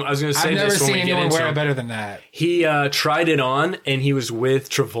talk to him. I was going to say I've never this when seen we get anyone into wear him. it better than that. He tried it on, and he was with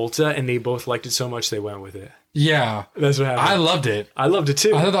Travolta, and they both liked it so much they went with it. Yeah, that's what happened. I loved it. I loved it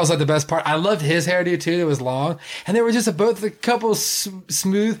too. I thought that was like the best part. I loved his hairdo too. It was long, and they were just both a couple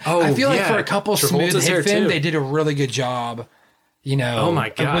smooth. Oh, I feel like for a couple Travolta's smooth hit film, they did a really good job. You know, oh my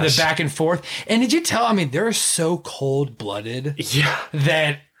gosh, with the back and forth. And did you tell? I mean, they're so cold blooded. Yeah,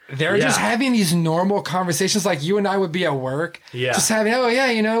 that. They're just having these normal conversations like you and I would be at work. Yeah. Just having,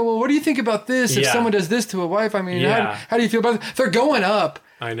 well, what do you think about this? If someone does this to a wife, I mean, how do you feel about it? They're going up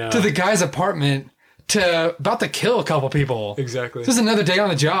to the guy's apartment about to kill a couple people. Exactly. This is another day on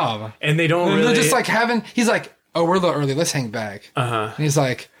the job. And they don't really. They're just like he's like, oh, we're a little early. Let's hang back. And he's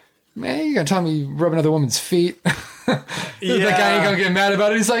like, man, you gonna tell me you rub another woman's feet? The guy ain't gonna get mad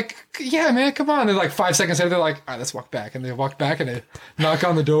about it. He's like, yeah, man, come on. And like 5 seconds later, they're like, all right, let's walk back. And they walk back and they knock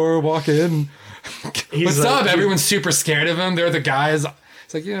on the door, walk in. What's up? Everyone's super scared of him. They're the guys.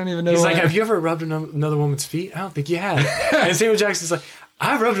 It's like, you don't even know. He's like, have you ever rubbed another woman's feet? I don't think you have. And Samuel Jackson's like,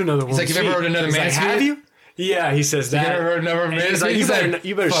 I've rubbed another woman's feet. He's like, have you ever rubbed another man's feet? Have you? Yeah, he says that. You ever heard another man's feet? He's like,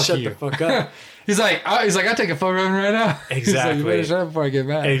 you better shut the fuck up. He's like, I take a photo of him right now. Exactly. He's like, you better shut up before I get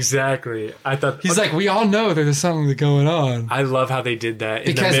mad. Exactly. I thought he's like, we all know there's something going on. I love how they did that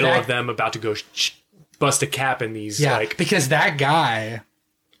in the middle of them about to go bust a cap in these. Because that guy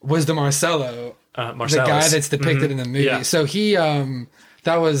was the Marcello, the guy that's depicted in the movie. Yeah. So he,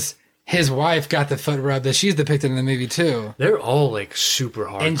 that was his wife got the foot rub that she's depicted in the movie too. They're all like super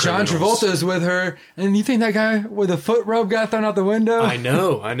hard. And John Travolta's with her, and you think that guy with a foot rub got thrown out the window? I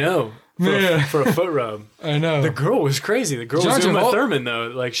know. For a foot rub. I know. The girl was crazy. The girl was Uma Thurman, though.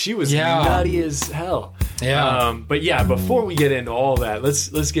 Like, she was nutty as hell. Yeah. But yeah, before we get into all that, let's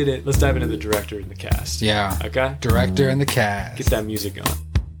dive into the director and the cast. Yeah. Okay? Director and the cast. Get that music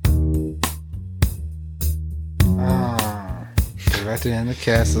on. Director and the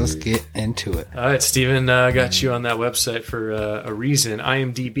cast. Let's get into it. All right, Steven, got you on that website for a reason.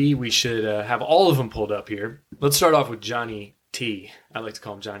 IMDb, we should have all of them pulled up here. Let's start off with Johnny T. I like to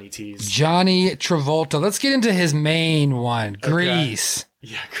call him Johnny T's. Johnny Travolta. Let's get into his main one, Grease.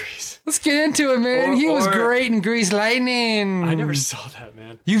 Yeah, Grease. Let's get into it, man. He was great in Grease Lightning. I never saw that,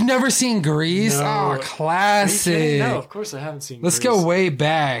 man. You've never seen Grease? No. Oh, classic. No, of course I haven't seen Let's Grease. go way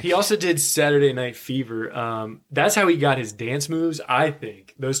back. He also did Saturday Night Fever. That's how he got his dance moves, I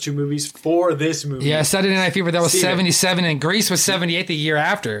think. Those two movies for this movie. Yeah, Saturday Night Fever, that was 77, and Grease was 78 the year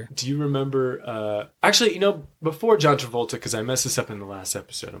after. Do you remember... actually, before John Travolta, because I messed this up in the last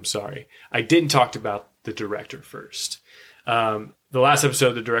episode, I'm sorry. I didn't talk about the director first. The last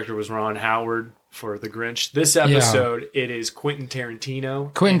episode, the director was Ron Howard for The Grinch. This episode, it is Quentin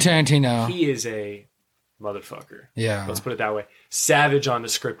Tarantino. He is a motherfucker. Yeah. Let's put it that way. Savage on the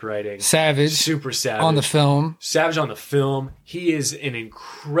script writing. Savage. Super savage. On the film. Savage on the film. He is an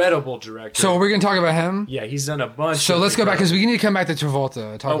incredible director. So we're going to talk about him? Yeah, he's done a bunch. So let's go back because we need to come back to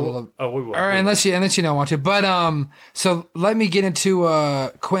Travolta. We will. All right, unless you don't want to. But so let me get into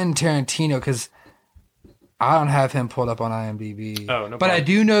Quentin Tarantino because I don't have him pulled up on IMDb. Oh, no But problem. I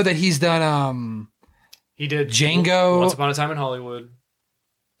do know that he's done he did Django. Once Upon a Time in Hollywood.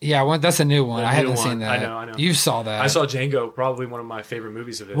 Yeah, that's a new one. I haven't seen that. I know. You saw that. I saw Django, probably one of my favorite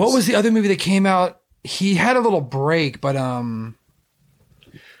movies of his. What was the other movie that came out? He had a little break, but I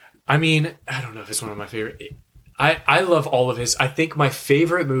mean, I don't know if it's one of my favorite. I love all of his. I think my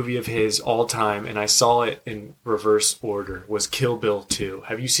favorite movie of his all time, and I saw it in reverse order, was Kill Bill 2.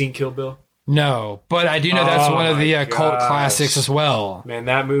 Have you seen Kill Bill? No, but I do know that's one of the cult gosh. classics as well. Man,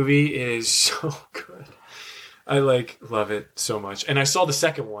 that movie is so good. I love it so much. And I saw the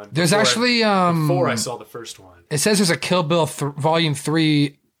second one. There's actually before I saw the first one. It says there's a Kill Bill Volume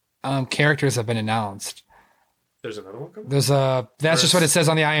 3 characters have been announced. There's another one coming? That's just what it says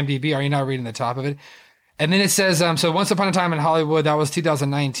on the IMDb. Are you not reading the top of it? And then it says, so Once Upon a Time in Hollywood, that was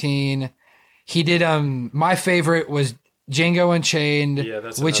 2019. He did, my favorite was Django Unchained,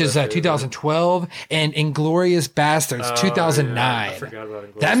 which is 2012, and Inglourious Bastards, 2009. Yeah, I forgot about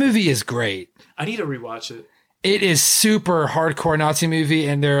Inglourious. That movie is great. I need to rewatch it. It is super hardcore Nazi movie,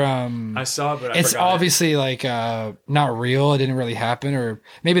 and they're I saw it, but it's obviously not real. It didn't really happen, or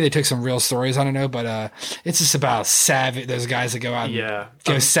maybe they took some real stories. I don't know, but it's just about savage. Those guys that go out and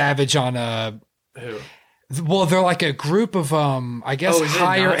go savage on who? Well, they're like a group of I guess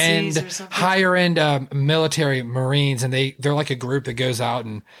higher end military Marines, and they're like a group that goes out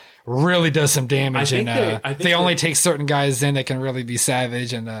and really does some damage. They only take certain guys in that can really be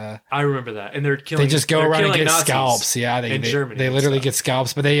savage. And I remember that. And they're killing. They just go around and get Nazis scalps. Yeah, they literally get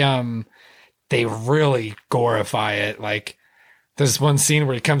scalps, but they really glorify it. Like there's one scene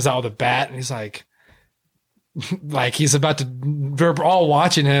where he comes out with a bat, and he's like he's about to. We're all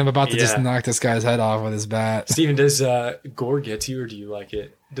watching him about to just knock this guy's head off with his bat. Steven, does gore get to you, or do you like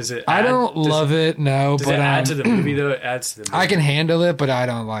it? Does it? I don't love it. No, does it add to the movie though? It adds to the movie. I can handle it, but I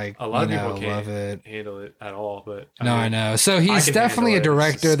don't like. A lot of people can't love it. handle it at all. But I know. So he's definitely a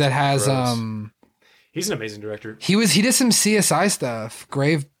director that has. He's an amazing director. He did some CSI stuff.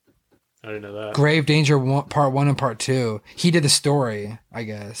 I didn't know that. Grave Danger Part 1 and Part 2. He did the story, I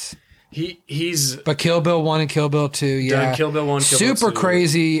guess. But Kill Bill 1 and Kill Bill 2, yeah. Done Kill Bill 1, Kill Bill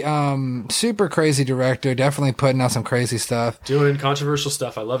 2. Super crazy director. Definitely putting out some crazy stuff. Doing controversial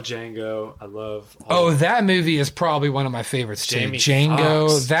stuff. I love Django. I love... that movie is probably one of my favorites too. Django.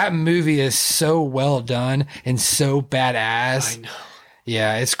 Fox. That movie is so well done and so badass. I know.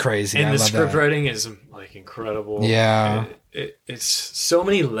 Yeah, it's crazy. And the script writing is incredible. Yeah. It's so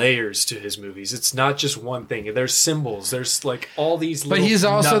many layers to his movies. It's not just one thing. There's symbols. There's all these. But he's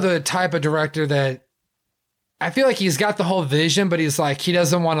also the type of director that I feel like he's got the whole vision, but he's he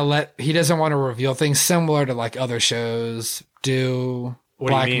doesn't want to reveal things similar to other shows do.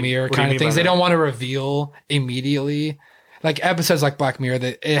 Black Mirror kind of things. They don't want to reveal immediately. Like episodes like Black Mirror,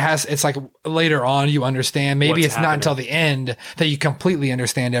 that it's later on you understand. Maybe it's not until the end that you completely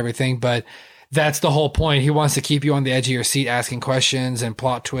understand everything, but that's the whole point. He wants to keep you on the edge of your seat, asking questions and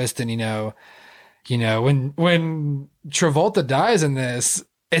plot twist. And when Travolta dies in this,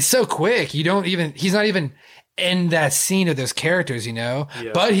 it's so quick. He's not even in that scene of those characters,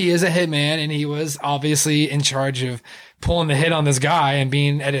 but he is a hitman, and he was obviously in charge of pulling the hit on this guy and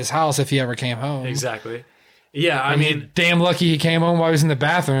being at his house if he ever came home. Exactly. Yeah, I mean, damn lucky he came home while he was in the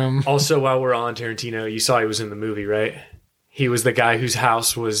bathroom. Also, while we're on Tarantino, you saw he was in the movie, right? He was the guy whose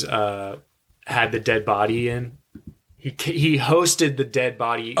house was had the dead body in. He hosted the dead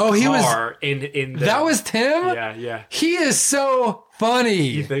body car in the... That was Tim? Yeah. He is so funny.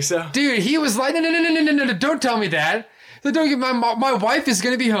 You think so? Dude, he was like, no, don't tell me that. So don't get my wife is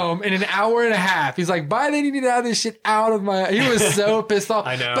going to be home in an hour and a half. He's like, bye, they need to have this shit out of my... He was so pissed off.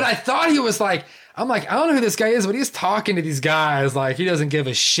 I know. But I thought he was like... I'm like, I don't know who this guy is, but he's talking to these guys like he doesn't give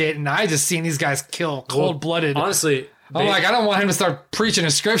a shit. And I just seen these guys kill cold-blooded. Honestly... I'm like, I don't want him to start preaching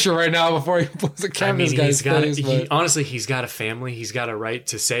a scripture right now before he pulls a camera in this guy's face. Honestly, he's got a family. He's got a right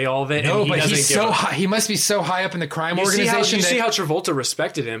to say all of it. No, but he's so high. He must be so high up in the crime organization. You see how Travolta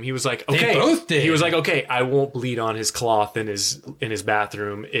respected him. He was like, okay. They both did. He was like, okay, I won't bleed on his cloth in his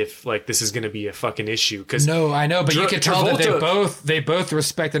bathroom if this is going to be a fucking issue. No, I know, but you can tell that they both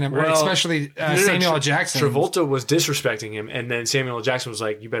respected him, especially Samuel L. Jackson. Travolta was disrespecting him, and then Samuel L. Jackson was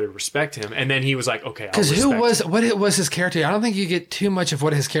like, you better respect him. And then he was like, okay, I'll respect him. What was his character? I don't think you get too much of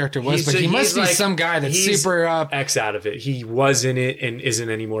what his character was, but he must be some guy that's super X out of it. He was in it and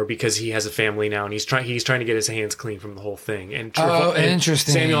isn't anymore because he has a family now, and he's trying to get his hands clean from the whole thing. And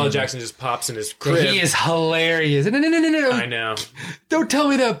interesting. Samuel L. Jackson just pops in his crib. He is hilarious. No. I know. Don't tell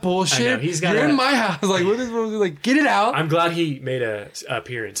me that bullshit. You're in my house. Like, what is get it out? I'm glad he made a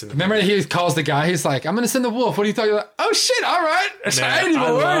appearance in the Remember movie. He calls the guy. He's like, I'm going to send the wolf. What do you thought? You're like, oh shit. All right. I ain't even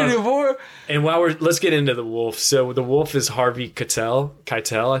worried anymore. And let's get into the wolf. So the wolf is Harvey Keitel,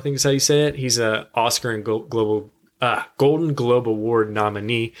 I think is how you say it. He's a Oscar and Golden Globe Award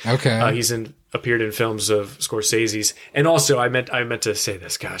nominee. Okay. He's appeared in films of Scorsese's. And also, I meant to say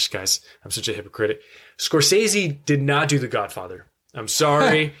this. Gosh, guys, I'm such a hypocrite. Scorsese did not do The Godfather. I'm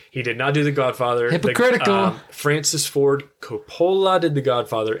sorry. He did not do The Godfather. Hypocritical. Francis Ford Coppola did The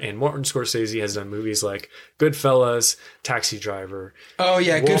Godfather, and Martin Scorsese has done movies like Goodfellas, Taxi Driver. Oh,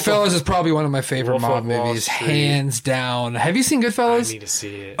 yeah. Goodfellas is probably one of my favorite mob movies, hands down. Have you seen Goodfellas? I need to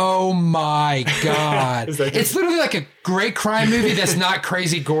see it. Oh, my God. It's literally like a great crime movie that's not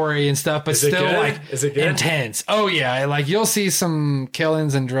crazy gory and stuff, but still like intense. Oh, yeah. Like you'll see some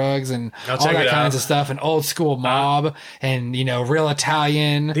killings and drugs and all that kinds of stuff, and old school mob and, you know, real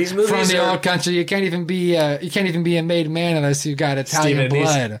Italian these movies from the old country. You can't even be a made man unless you've got Italian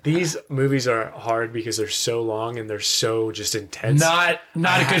blood. These movies are hard because they're so long and they're so just intense. Not a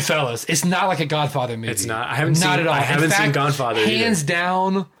Goodfellas. It's not like a Godfather movie. It's not. I haven't seen Godfather. Hands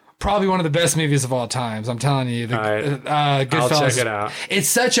down, probably one of the best movies of all times. I'm telling you, Goodfellas. I'll check it out. It's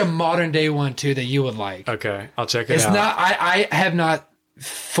such a modern day one too that you would like. Okay, I'll check it out. It's not. I have not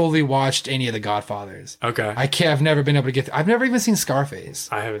fully watched any of the Godfathers. Okay. I've never been able to get I've never even seen Scarface.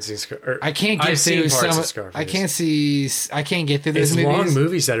 I haven't seen Scarface. I can't get through some of Scarface. I can't get through these movies. It's long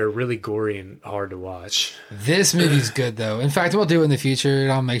movies that are really gory and hard to watch. This movie's good though. In fact, we'll do it in the future.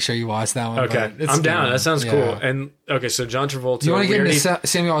 I'll make sure you watch that one. Okay. I'm down. That sounds cool. And okay, so John Travolta. You want to get into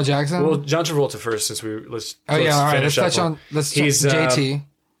Samuel L. Jackson? Well, John Travolta first since let's all right. Let's touch on JT.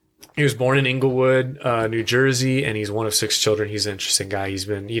 He was born in Inglewood, New Jersey, and he's one of 6 children. He's an interesting guy. He's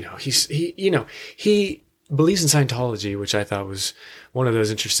been, he believes in Scientology, which I thought was one of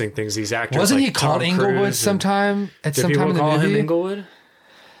those interesting things. These actors, wasn't he called Inglewood sometime in the movie? Did people call him Inglewood?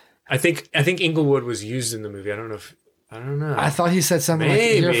 I think Inglewood was used in the movie. I don't know. I thought he said something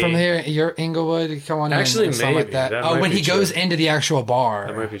like, "You're from here. You're Inglewood. Come on in." Actually, maybe like that. When he goes into the actual bar,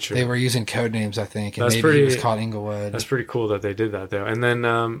 that might be true. They were using code names, I think, and maybe he was called Inglewood. That's pretty cool that they did that, though. And then,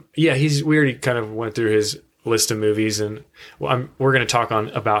 we already kind of went through his list of movies, and we're going to talk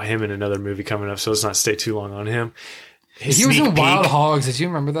about him in another movie coming up, so let's not stay too long on him. He was in Wild Hogs. Did you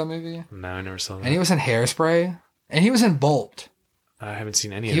remember that movie? No, I never saw that. And he was in Hairspray, and he was in Bolt. I haven't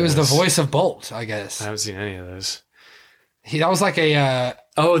seen any of those. He was the voice of Bolt, I guess. I haven't seen any of those. That was like a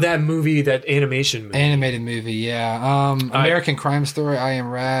that movie, that animated movie, yeah. American Crime Story, I Am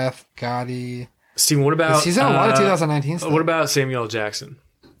Wrath, Gotti. Steven, what about he's on a lot of 2019 stuff. What about Samuel L. Jackson?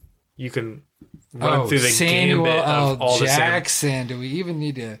 You can run through the gambit of all Jackson. Do we even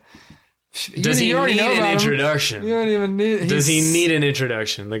need to? Does he need an introduction? You don't even need. Does he need an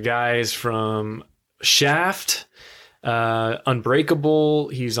introduction? The guy is from Shaft. Unbreakable.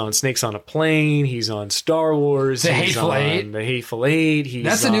 He's on Snakes on a Plane. He's on Star Wars. The Hateful Eight.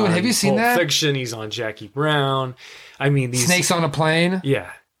 That's a new one. Have you seen that? Pulp Fiction. He's on Jackie Brown. I mean, Snakes on a Plane. Yeah.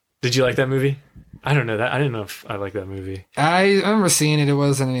 Did you like that movie? I don't know that. I didn't know if I like that movie. I remember seeing it. It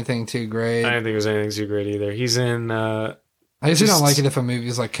wasn't anything too great. I didn't think it was anything too great either. He's in. I usually don't like it if a movie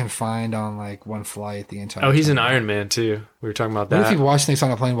is like confined on like one flight the entire time. He's in Iron Man too. We were talking about that. What if you watched Snakes on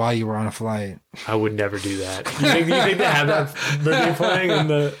a Plane while you were on a flight? I would never do that. You think they have that movie playing in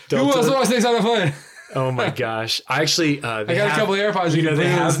the Delta? Who else watched Snakes on a Plane? Oh my gosh! I actually, I got a couple of AirPods. They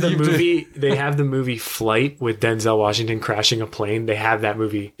have the movie. They have the movie Flight with Denzel Washington crashing a plane. They have that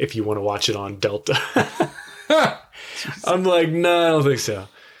movie if you want to watch it on Delta. I'm like, no, I don't think so.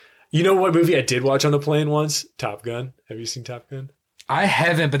 You know what movie I did watch on the plane once? Top Gun. Have you seen Top Gun? I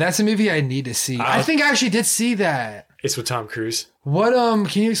haven't, but that's a movie I need to see. I think I actually did see that. It's with Tom Cruise. What?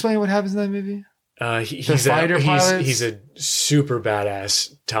 Can you explain what happens in that movie? He's fighter pilot. He's a super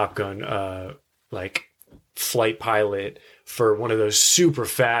badass Top Gun like flight pilot for one of those super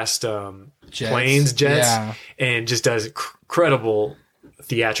fast jets, and just does incredible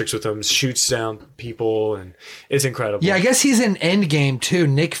theatrics with them, shoots down people, and it's incredible. Yeah, I guess he's in Endgame too.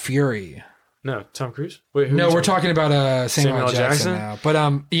 Nick Fury. No, Tom Cruise. Wait, no, we're talking about Samuel L. Jackson now. But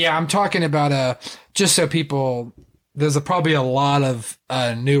I'm talking about just so people. There's probably a lot of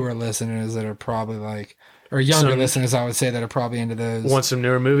newer listeners that are probably like, or younger listeners, I would say, that are probably into those. Want some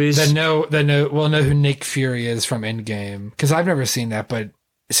newer movies? That know who Nick Fury is from Endgame, because I've never seen that, but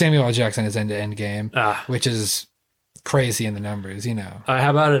Samuel L. Jackson is into Endgame, which is crazy in the numbers, you know. How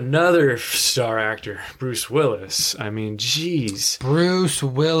about another star actor, Bruce Willis? I mean, geez. Bruce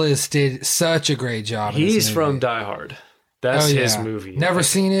Willis did such a great job. He's from Die Hard. That's his movie. Never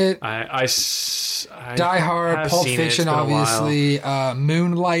seen it. I Die Hard, Pulp Fiction, obviously.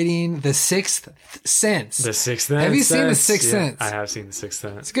 Moonlighting, The Sixth Sense. The Sixth Sense. Have you seen The Sixth Sense? I have seen The Sixth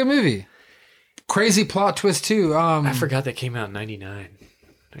Sense. It's a good movie. Crazy plot twist too. I forgot that came out in '99.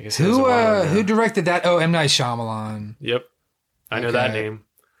 I guess who directed that? Oh, M. Night Shyamalan. Yep, I know that name.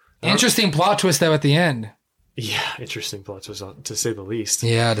 Interesting plot twist though at the end. Yeah, interesting plot twist to say the least.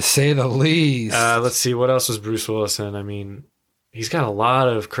 Yeah, to say the least. Let's see, what else was Bruce Willis in? I mean, he's got a lot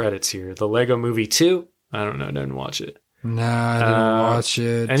of credits here. The Lego Movie 2. I don't know. Didn't watch it. No, I didn't watch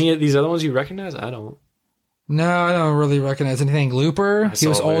it. Any of these other ones you recognize? I don't. No, I don't really recognize anything. Looper? He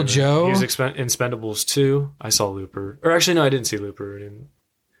was Old Joe. He was Expendables 2. I saw Looper. Or actually, no, I didn't see Looper. Didn't.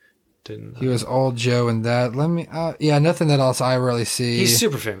 He was Old Joe in that. Yeah, nothing that else I really see. He's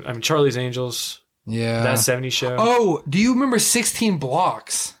super famous. I mean, Charlie's Angels. Yeah. That 70s show. Oh, do you remember 16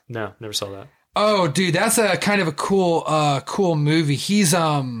 Blocks? No, never saw that. Oh, dude, that's a kind of a cool movie. He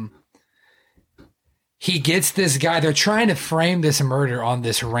gets this guy. They're trying to frame this murder on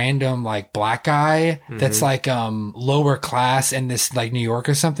this random like black guy that's like lower class in this like New York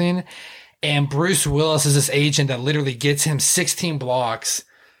or something. And Bruce Willis is this agent that literally gets him 16 blocks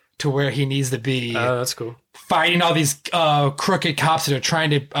to where he needs to be. Oh, that's cool. Fighting all these crooked cops that are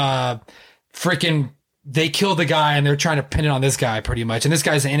trying to they kill the guy and they're trying to pin it on this guy pretty much. And this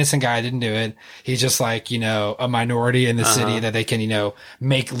guy's an innocent guy. Didn't do it. He's just like, a minority in the city that they can,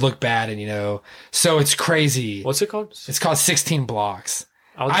 make look bad. And, so it's crazy. What's it called? It's called 16 Blocks.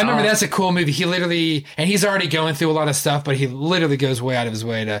 I remember that's a cool movie. He literally, and he's already going through a lot of stuff, but he literally goes way out of his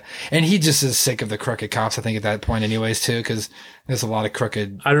way and he just is sick of the crooked cops, I think, at that point anyways, too, because there's a lot of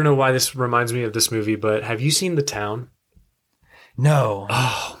crooked. I don't know why this reminds me of this movie, but have you seen The Town? No.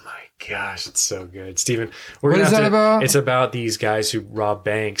 Oh, gosh, it's so good, Steven. What is that about? It's about these guys who rob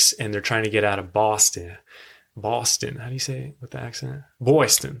banks and they're trying to get out of Boston. How do you say it with the accent?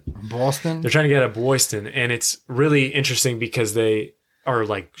 Boston. They're trying to get out of Boston, and it's really interesting because they are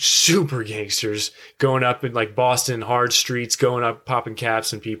like super gangsters going up in like Boston hard streets, going up popping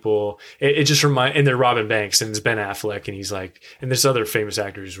caps and people. It just and they're robbing banks, and it's Ben Affleck, and he's like, and this other famous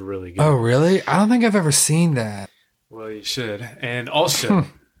actor who's really good. Oh, really? I don't think I've ever seen that. Well, you should. And also.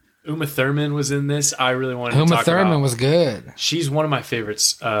 Uma Thurman was in this. I really wanted to talk about. Uma Thurman was good. She's one of my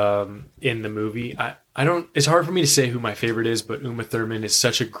favorites in the movie. I don't. It's hard for me to say who my favorite is, but Uma Thurman is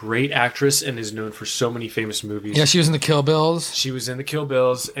such a great actress and is known for so many famous movies. Yeah, she was in the Kill Bills. She was in the Kill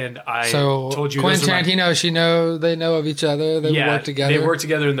Bills, and told you Quentin Tarantino. They know of each other. They work together. They worked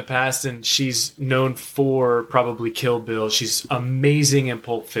together in the past, and she's known for probably Kill Bill. She's amazing in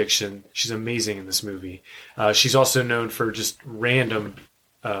Pulp Fiction. She's amazing in this movie. She's also known for just random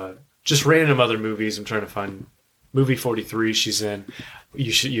other movies. I'm trying to find movie 43 she's in.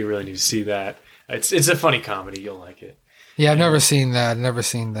 You really need to see that. It's a funny comedy. You'll like it. Yeah, I've never seen that.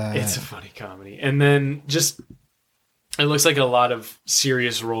 It's a funny comedy. And then just it looks like a lot of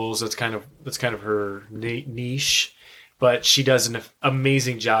serious roles. That's kind of her niche, but she does an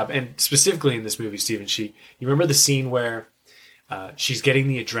amazing job. And specifically in this movie, Steven, you remember the scene where she's getting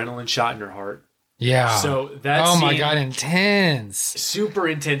the adrenaline shot in her heart? Yeah. So that scene, my God, intense. Super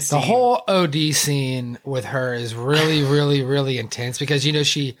intense scene. The whole OD scene with her is really, really, really intense because,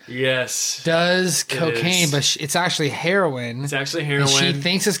 she does cocaine, but it's actually heroin. It's actually heroin. And she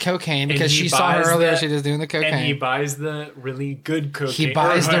thinks it's cocaine because she saw her earlier. She was doing the cocaine. And he buys the really good cocaine. He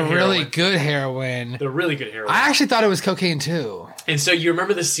buys the really good heroin. The really good heroin. I actually thought it was cocaine too. And so you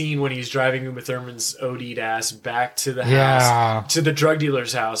remember the scene when he's driving Uma Thurman's OD'd ass back to the house, to the drug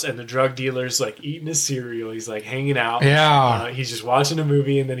dealer's house, and the drug dealer's like eating his cereal. He's like hanging out. Yeah. He's just watching a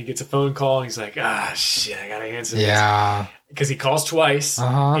movie, and then he gets a phone call, and he's like, shit, I gotta answer this. Yeah. Because he calls twice.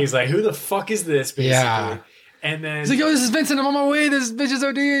 He's like, who the fuck is this, basically? Yeah. And then he's like, this is Vincent. I'm on my way. This bitch is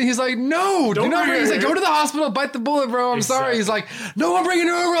OD. And he's like, no, do not. He's like, go to the hospital, bite the bullet, bro. I'm sorry. He's like, no, I'm bringing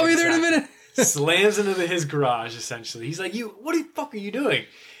her over. I'll be there in a minute. Slams into his garage, essentially. He's like, what the fuck are you doing?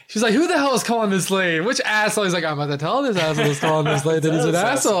 She's like, who the hell is calling this lady? Which asshole? He's like, I'm about to tell this asshole is calling this lady that he's an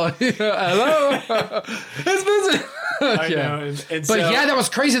asshole. Hello? It's Vincent. I know. But that was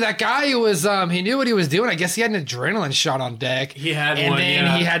crazy. That guy was, he knew what he was doing. I guess he had an adrenaline shot on deck. He had one, and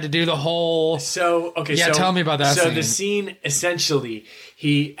then he had to do the whole. Tell me about that scene. So the scene, essentially,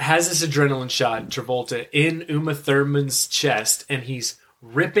 he has this adrenaline shot, Travolta, in Uma Thurman's chest, and he's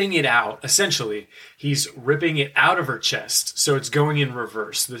ripping it out. Essentially, he's ripping it out of her chest, so it's going in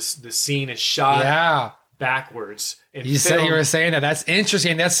reverse. The scene is shot backwards. You were saying that. That's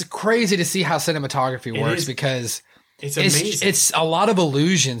interesting. That's crazy to see how cinematography works because it's amazing. It's a lot of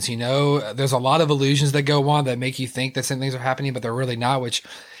illusions. There's a lot of illusions that go on that make you think that some things are happening, but they're really not.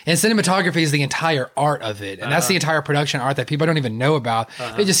 And cinematography is the entire art of it. And that's the entire production art that people don't even know about.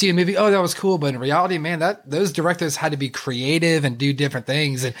 They just see a movie, that was cool. But in reality, man, those directors had to be creative and do different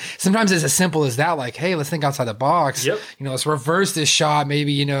things. And sometimes it's as simple as that, like, hey, let's think outside the box. Yep. Let's reverse this shot,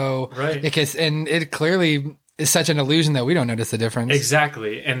 maybe, right. And it clearly is such an illusion that we don't notice the difference.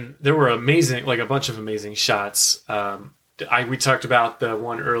 Exactly. And there were a bunch of amazing shots. We talked about the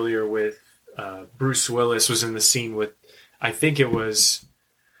one earlier with Bruce Willis was in the scene with, I think it was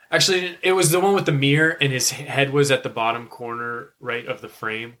Actually, it was the one with the mirror, and his head was at the bottom corner right of the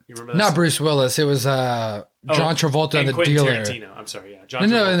frame. You remember that? Not Bruce Willis. It was John Travolta and the Quentin dealer. Tarantino. I'm sorry, yeah. John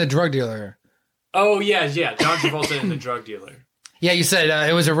No, Travolta. and the drug dealer. Oh, yeah. John Travolta and the drug dealer. Yeah, you said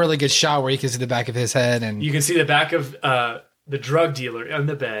it was a really good shot where you can see the back of his head. And you can see the back of the drug dealer on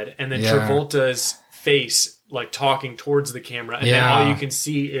the bed, and then Yeah. Travolta's face, like, talking towards the camera. And then all you can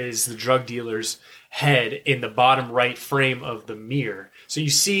see is the drug dealer's head in the bottom right frame of the mirror. So you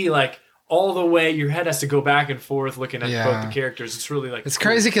see, like, all the way, your head has to go back and forth looking at both the characters. It's really, like, it's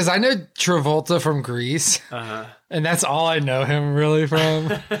cool. crazy because I know Travolta from Grease. And that's all I know him really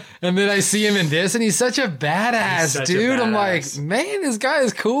from. And then I see him in this, and he's such a badass, dude. I'm like, man, this guy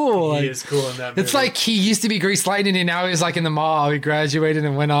is cool. He like, is cool in that movie. It's like he used to be Grease Lightning, and now he's like in the mall. He graduated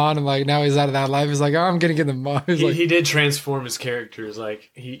and went on, and like now he's out of that life. He's like, oh, I'm gonna get in the mall. He did transform his characters. Like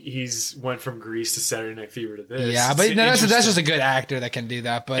he's went from Grease to Saturday Night Fever to this. Yeah, but that's just a good actor that can do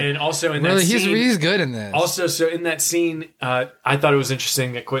that. But and also in really, that scene, he's good in this. Also, so in that scene, I thought it was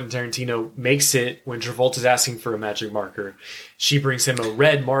interesting that Quentin Tarantino makes it when Travolta's asking for a magic marker. She brings him a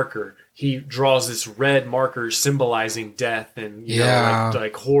red marker. He draws this red marker symbolizing death and you know,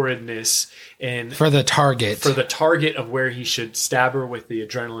 like horridness, and for the target of where he should stab her with the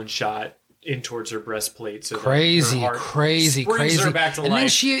adrenaline shot in towards her breastplate. So crazy. Her back to and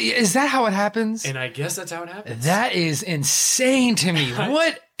life. then is that how it happens? And I guess that's how it happens. That is insane to me.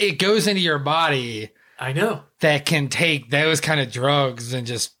 What it goes into your body? I know that can take those kind of drugs and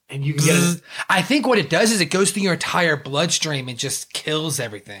just. And you can get I think what it does is it goes through your entire bloodstream and just kills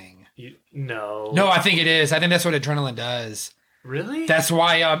everything. No, I think it is. I think that's what adrenaline does. Really? That's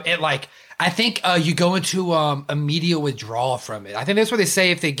why it like I think you go into immediate withdrawal from it. I think that's what they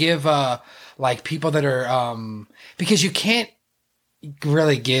say if they give like people that are because you can't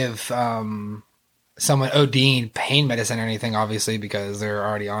really give someone ODing pain medicine or anything, obviously, because they're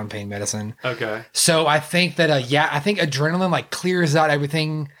already on pain medicine. Okay. So I think that I think adrenaline like clears out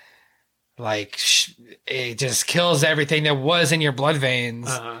everything. Like it just kills everything that was in your blood veins,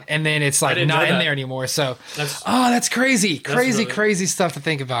 and then it's like not in there anymore. So, that's crazy, crazy stuff to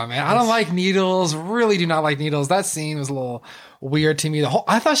think about, man. I don't like needles. Really, do not like needles. That scene was a little weird to me.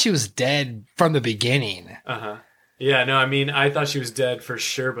 I thought she was dead from the beginning. Yeah, no, I mean, I thought she was dead for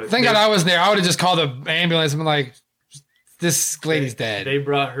sure, but thank God I was there. I would have just called the ambulance and been like, this lady's dead. They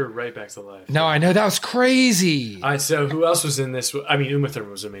brought her right back to life. No, I know. That was crazy. All right, so who else was in this? I mean, Uma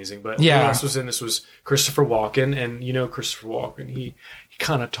Thurman was amazing, but who else was in this was Christopher Walken. And you know Christopher Walken, he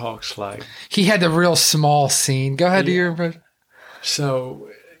kind of talks like... He had the real small scene. Go ahead, do your impression. So,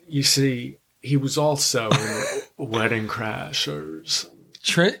 you see, he was also in Wedding Crashers.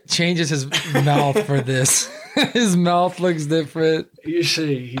 Trent changes his mouth for this. His mouth looks different. You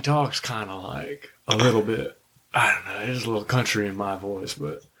see, he talks kind of like a little bit... I don't know. There's a little country in my voice,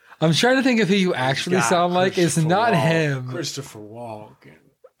 but I'm trying to think of who you actually sound like. It's not him. Christopher Walken.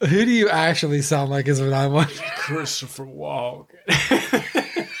 Who do you actually sound like is what I want. Christopher Walken.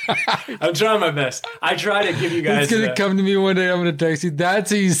 I'm trying my best. I try to give you guys. It's gonna come to me one day. I'm gonna text you.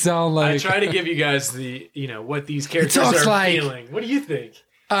 That's who you sound like. I try to give you guys what these characters are feeling. What do you think?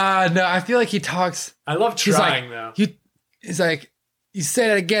 No, I feel like he talks. I love trying though. He's like. You say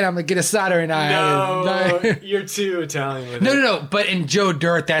that again, I'm gonna get a soldering iron. No, you're too Italian with it. No. But in Joe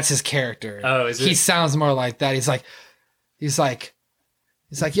Dirt, that's his character. Oh, is it? He sounds more like that. He's like,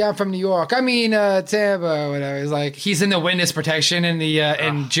 yeah, I'm from New York. I mean, Tampa, or whatever. He's in the witness protection in the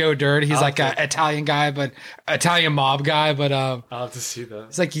in Joe Dirt. He's like an Italian guy, but Italian mob guy. But I'll have to see that.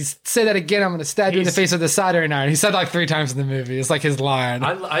 It's like, you say that again, I'm gonna stab you in the face with a soldering iron. He said like 3 times in the movie. It's like his line.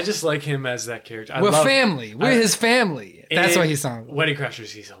 I just like him as that character. We're his family. That's what he sounds like. Wedding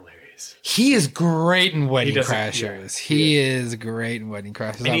Crashers, he's hilarious. He is great in Wedding Crashers. He is great in Wedding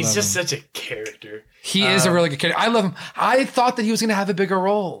Crashers. And he's just such a character. He is a really good character. I love him. I thought that he was going to have a bigger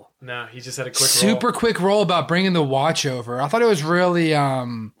role. No, he just had a super quick role about bringing the watch over. I thought it was really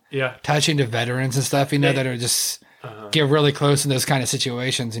touching to veterans and stuff, that are just get really close in those kind of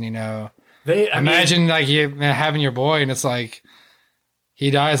situations. And, imagine you having your boy and it's like, he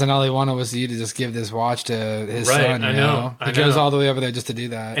dies, and all he wanted was you to just give this watch to his son. I know. He goes all the way over there just to do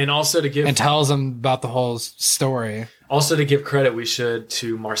that, and also to give and tells him about the whole story. Also, to give credit, we should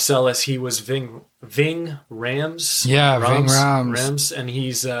to Marcellus. He was Ving Rhames. Yeah, Ving Rhames, and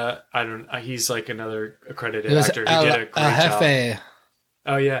he's he's like another accredited actor. He did a great job.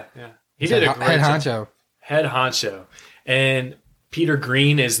 Oh yeah. He did a great job. Head honcho, and Peter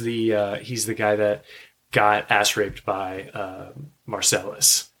Green is he's the guy that got ass raped by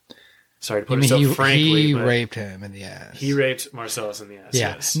Marcellus. Sorry to put it so frankly. He raped him in the ass. He raped Marcellus in the ass.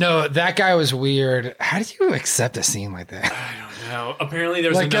 Yeah. Yes. No, that guy was weird. How did you accept a scene like that? I don't know. Apparently,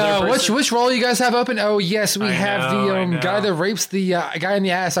 there's like, another person. which role you guys have open? Oh, yes, we have the guy that rapes the guy in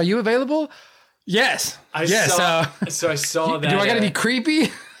the ass. Are you available? Yes. So I saw that. Do I got to be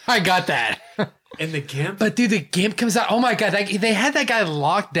creepy? I got that. And the Gimp? But dude, the Gimp comes out. Oh my God. They had that guy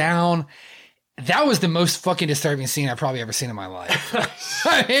locked down. That was the most fucking disturbing scene I've probably ever seen in my life.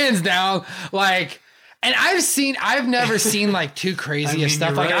 Hands down. Like, and I've never seen like too crazy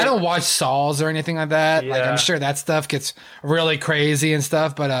stuff. Like, I don't watch Saws or anything like that. Yeah. Like, I'm sure that stuff gets really crazy and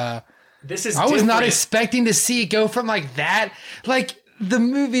stuff. But I was not expecting to see it go from like that. Like, the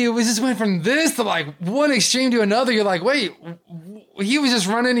movie, it was just went from this to like one extreme to another. You're like, wait, he was just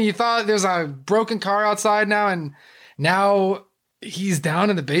running and you thought there's a broken car outside now, and now he's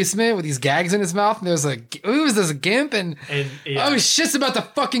down in the basement with these gags in his mouth, and there's a Gimp, and oh shit's about to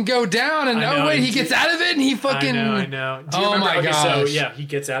fucking go down, and he gets out of it, and he fucking I know. Oh my god! So yeah, he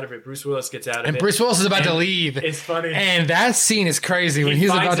gets out of it. Bruce Willis gets out of it, and Bruce Willis is about to leave. It's funny, and that scene is crazy when he's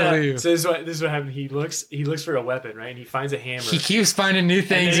about to leave. So this is what happened. He looks for a weapon, right? And he finds a hammer. He keeps finding new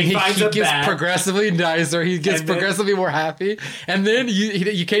things, and he gets progressively nicer. He gets progressively more happy, and then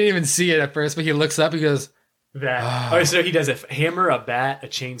you can't even see it at first, but he looks up. He goes. So he does a hammer, a bat, a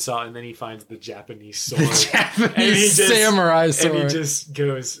chainsaw, and then he finds the Japanese sword. The Japanese samurai sword. And he just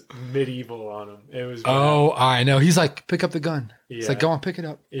goes medieval on him. It was bad. Oh, I know. He's like, pick up the gun. Yeah. He's like, go on, pick it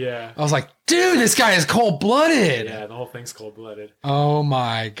up. Yeah. I was like, dude, this guy is cold-blooded. Yeah, the whole thing's cold-blooded. Oh,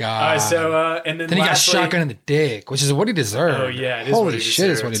 my God. And then he got shotgun in the dick, which is what he deserved. Oh, yeah. It is Holy shit,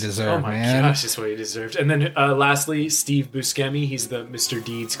 is what he deserved, man. Oh, my gosh, it's what he deserved. And then lastly, Steve Buscemi. He's the Mr.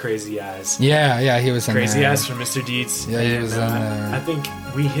 Deeds Crazy Eyes. Yeah, he was in Crazy Eyes from Mr. Deeds. Yeah, he was in there. I think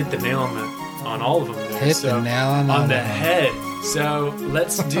we hit the nail on all of them there. Hit the nail on the head. So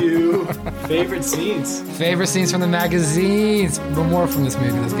let's do favorite scenes. Favorite scenes from the magazines. But more from this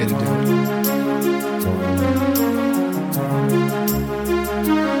movie. Let's get into it.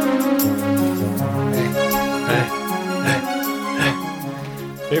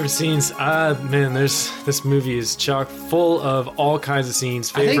 Favorite scenes. Man, this movie is chock full of all kinds of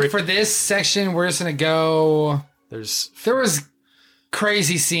scenes. I think for this section, we're just gonna go. There was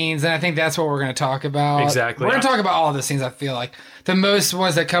crazy scenes, and I think that's what we're going to talk about. Exactly. We're going to talk about all the scenes, I feel like. The most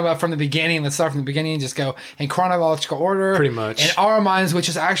ones that come up from the beginning, let's start from the beginning and just go in chronological order. Pretty much. In our minds, which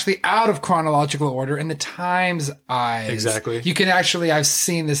is actually out of chronological order in the Times eyes. Exactly. You can actually, I've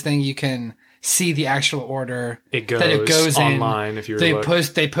seen this thing, you can see the actual order it goes online in. If you they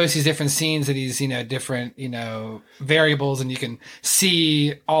post these different scenes of these different variables, and you can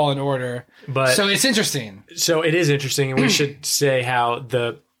see all in order. But so it's interesting. So it is interesting, and we should say how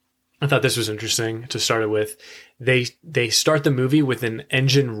I thought this was interesting to start it with. They start the movie with an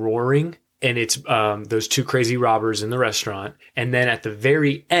engine roaring, and it's those two crazy robbers in the restaurant, and then at the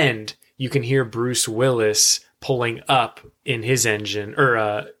very end you can hear Bruce Willis pulling up in his engine,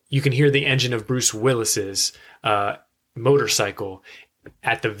 or you can hear the engine of Bruce Willis's motorcycle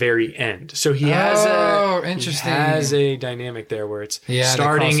at the very end. So he has a dynamic there where it's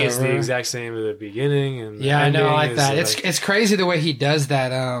starting is the exact same at the beginning, and I know, I like that. It's crazy the way he does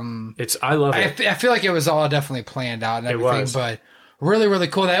that. I love it. I feel like it was all definitely planned out and everything, but really, really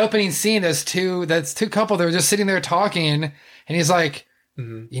cool. That opening scene, that's two couple that were just sitting there talking, and he's like,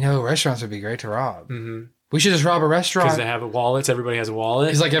 restaurants would be great to rob. Mm-hmm. We should just rob a restaurant. Because they have wallets. Everybody has a wallet.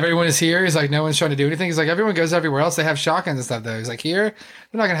 He's like, everyone is here. He's like, no one's trying to do anything. He's like, everyone goes everywhere else. They have shotguns and stuff, though. He's like, here, they're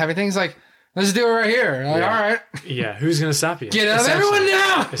not going to have anything. He's like, let's just do it right here. Like, all right. Yeah, who's going to stop you? Get out of everyone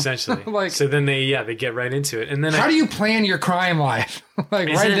now! Essentially. So then they get right into it. And then how do you plan your crime life?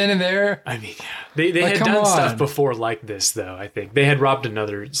 Right then and there? I mean, they had done stuff before like this, though, I think. They had robbed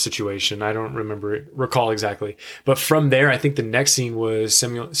another situation. I don't recall exactly. But from there, I think the next scene was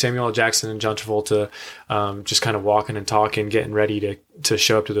Samuel L. Jackson and John Travolta just kind of walking and talking, getting ready to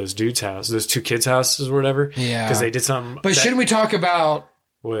show up to those dudes' house, those two kids' houses or whatever. Yeah. Because they did something. But shouldn't we talk about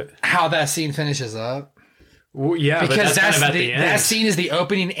what? How that scene finishes up? Well, yeah, because that's kind of at the end. That scene is the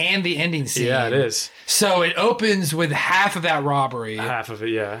opening and the ending scene. Yeah, it is. So it opens with half of that robbery. Half of it,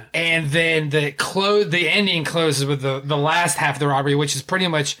 yeah. And then the ending closes with the last half of the robbery, which is pretty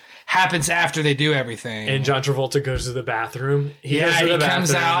much happens after they do everything. And John Travolta goes to the bathroom. He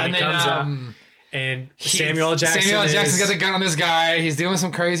comes out, and then and Samuel L. Jackson's got the gun on this guy. He's doing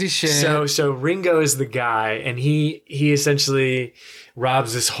some crazy shit. So Ringo is the guy, and he essentially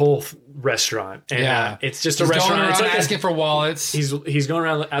robs this whole restaurant. And it's just a restaurant. Going around it's like asking for wallets. He's going around asking for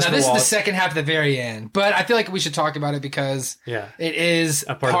wallets. Now, this is the second half at the very end, but I feel like we should talk about it because it is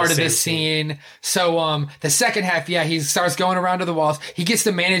a part of this scene. So the second half, he starts going around to the walls. He gets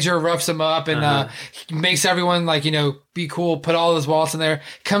the manager, roughs him up, and he makes everyone be cool, put all his wallets in there.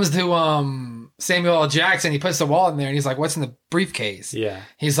 Comes to Samuel L. Jackson, he puts the wallet in there, and he's like, "What's in the briefcase?" Yeah.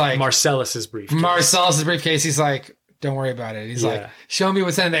 He's like, Marcellus's briefcase. He's like, "Don't worry about it." He's like, "Show me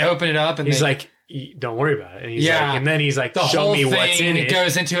what's in it." They open it up, and he's like, "Don't worry about it." And he's like, and then he's like, "Show me what's in it."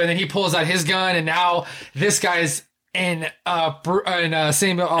 Goes into it, and then he pulls out his gun, and now this guy's in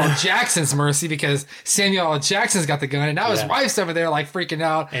Samuel L. Jackson's mercy because Samuel L. Jackson's got the gun, and now his wife's over there like freaking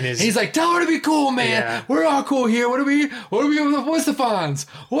out, and he's like, "Tell her to be cool, man. We're all cool here. What are we? What's the Fonz?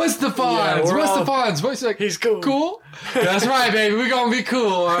 What's the Fonz? What's like? He's cool. Cool. That's right, baby. We're gonna be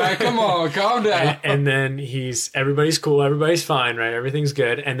cool. All right, come on, calm down." And then everybody's cool, everybody's fine, right? Everything's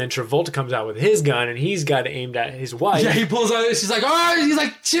good. And then Travolta comes out with his gun, and he's got it aimed at his wife. Yeah, he pulls out. She's like, "All right." He's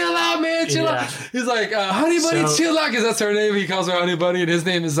like, "Chill out, man. Chill out." He's like, "Honey Bunny, chill out," because that's her name. He calls her Honey Bunny, and his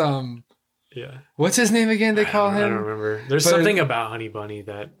name is what's his name again? They call him. I don't remember. There's something about Honey Bunny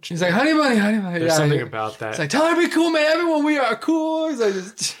that she's like, "Honey Bunny, Honey Bunny." There's something about that. It's like, "Tell her to be cool, man. Everyone, we are cool." He's like,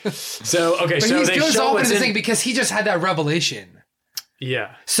 so okay, but so he goes off into this thing because he just had that revelation.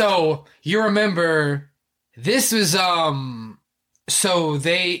 Yeah. So you remember this was so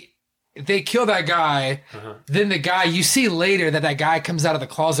they kill that guy. Then the guy, you see later that guy comes out of the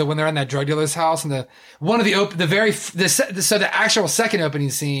closet when they're in that drug dealer's house, and the actual second opening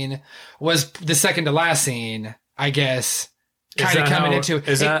scene was the second to last scene, I guess. Kind of coming into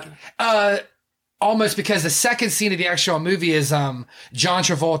it. Almost, because the second scene of the actual movie is John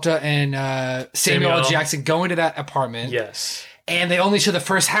Travolta and Samuel L. Jackson go into that apartment. Yes. And they only show the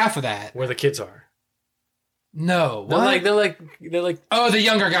first half of that. Where the kids are. No. They're like oh, the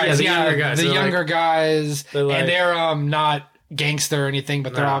younger guys. Yeah, the younger guys. The younger guys. They're and they're not gangster or anything,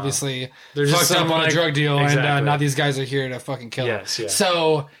 but they're obviously fucked up on a drug deal. Exactly. And now these guys are here to fucking kill him. Yes, yeah.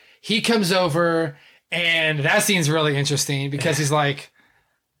 So he comes over, and that scene's really interesting because he's like,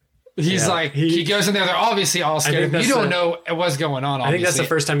 he goes in there. They're obviously all scared. You don't know what's going on. I think that's the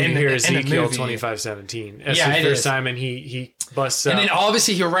first time you hear Ezekiel 25:17. That's the first time, and he busts up. And then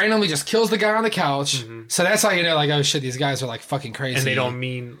obviously he randomly just kills the guy on the couch. So that's how you know, like, oh shit, these guys are like fucking crazy. And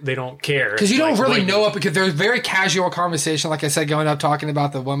they don't care because you don't really know it because there's very casual conversation. Like I said, going up talking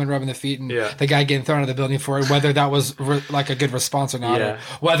about the woman rubbing the feet and the guy getting thrown out of the building for it, whether that was like a good response or not, or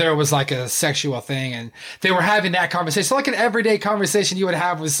whether it was like a sexual thing. And they were having that conversation, so like an everyday conversation you would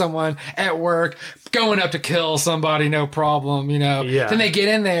have with someone at work, going up to kill somebody, no problem, you know. Then they get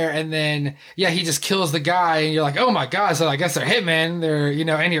in there, and then he just kills the guy, and you're like, oh my god, so I guess they're hitmen, they're, you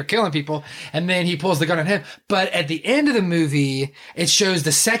know, and you're killing people. And then he pulls the gun on him. But at the end of the movie, it shows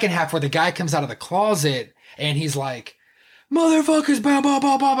the second half where the guy comes out of the closet and he's like, "Motherfuckers, blah blah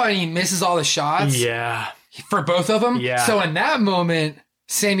blah blah blah," and he misses all the shots. For both of them. So in that moment,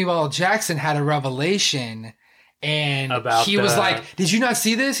 Samuel L. Jackson had a revelation. And he was like, "Did you not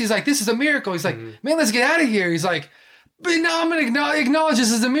see this?" He's like, "This is a miracle." He's like, "Man, let's get out of here." He's like, "But now I'm going to acknowledge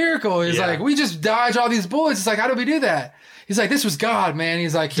this is a miracle." He's like, "We just dodge all these bullets." It's like, "How do we do that?" He's like, "This was God, man."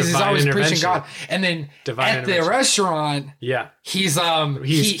 He's like, he's always preaching God. And then at the restaurant, he's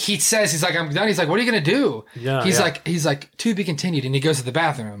he says, he's like, "I'm done." He's like, "What are you going to do?" He's like, "To be continued." And he goes to the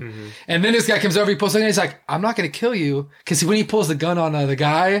bathroom. And then this guy comes over, he pulls the gun, he's like, "I'm not going to kill you." Because when he pulls the gun on the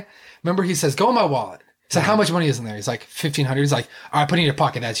guy, remember he says, "Go in my wallet." He's like, "How much money is in there?" He's like, $1,500. He's like, "All right, put it in your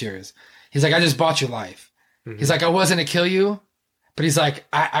pocket. That's yours." He's like, "I just bought your life." He's like, "I wasn't to kill you." But he's like,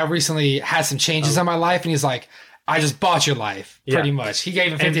 I recently had some changes in my life. And he's like, "I just bought your life," pretty much. He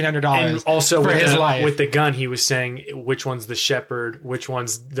gave him $1,500 and also for his life. With the gun, he was saying which one's the shepherd, which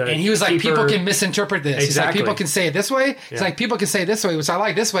one's the And he was like, people can misinterpret this. He's like, people can say it this way. He's like, people can say it this way, which I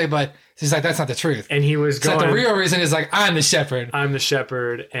like this way, but he's like, that's not the truth. And he was going... So the real reason is like, I'm the shepherd. I'm the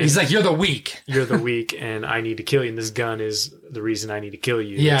shepherd. And he's like, you're the weak. You're the weak, and I need to kill you. And this gun is the reason I need to kill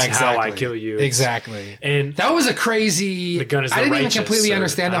you. Yeah, it's exactly. How I kill you. Exactly. And that was a crazy... The gun is the I didn't righteous, even completely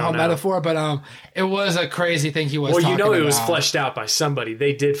understand the whole metaphor, but it was a crazy thing he was talking about. Well, it was fleshed out by somebody.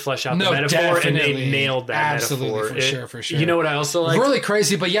 They did flesh out the metaphor, and they nailed that metaphor. For sure. You know what I also like? Really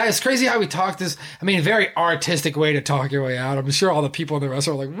crazy, but yeah, it's crazy how we talk this. I mean, very artistic way to talk your way out. I'm sure all the people in the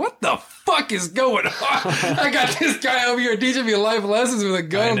restaurant are like, what the fuck is going on? I got this guy over here teaching me life lessons with a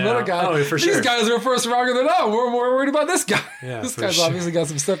gun. Another guy. Oh, for sure. These guys are first rounders. We're more worried about this guy. Yeah, this guy's obviously got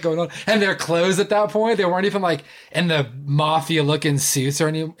some stuff going on. And their clothes at that point, they weren't even like in the mafia looking suits or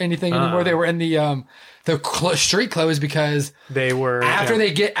anything anymore. They were in the street clothes because they were after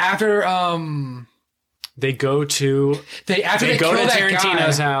They go to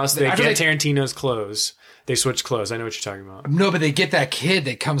Tarantino's house. They get Tarantino's clothes. They switch clothes. I know what you're talking about. No, but they get that kid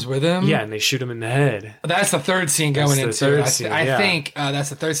that comes with him. Yeah, and they shoot him in the head. That's the third scene going into. I think that's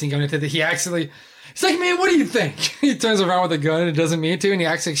the third scene going into. He actually, he's like, man, what do you think? He turns around with a gun and doesn't mean to, and he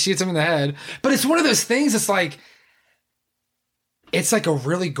actually shoots him in the head. But it's one of those things. It's like a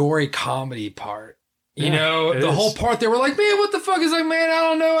really gory comedy part. You know, the whole part they were like, man, what the fuck? Is like, man, I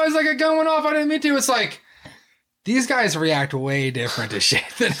don't know. I was like, a gun went off. I didn't mean to. It's like, these guys react way different to shit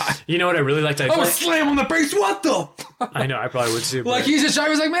than I. You know what I really liked? Slam on the brakes. What the? I know. I probably would too. Like he's just I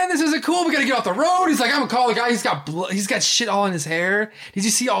was like, man, this isn't cool. We got to get off the road. He's like, I'm gonna call the guy. He's got shit all in his hair. Did you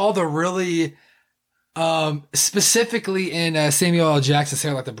see all the really, specifically in Samuel L. Jackson's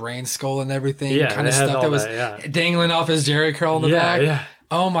hair, like the brain skull and everything, kind of stuff that was dangling off his Jerry curl in the back. Yeah.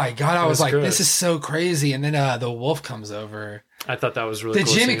 Oh my god! I was like, this is so crazy. And then the wolf comes over. I thought that was really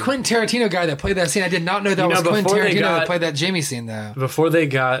cool. The Quentin Tarantino guy that played that scene. I did not know that was Quentin Tarantino that played that Jamie scene though. Before they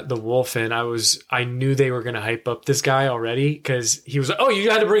got the wolf in, I knew they were going to hype up this guy already because he was like, oh, you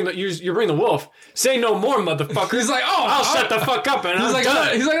had to bring the wolf. Say no more, motherfucker. He's like, oh, I'll shut the fuck up and I'm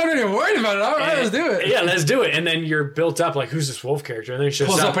done. He's like, I'm not even worried about it. All right, let's do it. Yeah, let's do it. And then you're built up like, who's this wolf character? And then he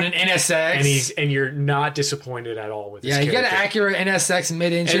shows up in an NSX, and you're not disappointed at all with. Yeah, you get an accurate NSX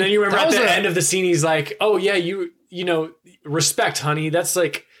mid-inch. And then you remember at the end of the scene, he's like, oh yeah, you know, respect, honey. That's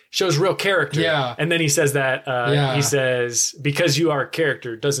like shows real character. Yeah. And then he says that, he says, because you are a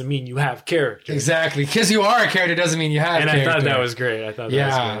character doesn't mean you have character. Exactly. Because you are a character doesn't mean you have character. And I thought that was great.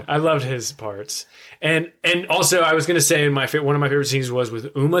 I loved his parts. And also I was going to say one of my favorite scenes was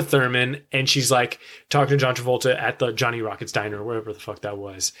with Uma Thurman, and she's like talking to John Travolta at the Johnny Rockets diner or wherever the fuck that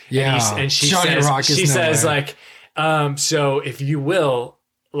was. Yeah. And she says like, so if you will,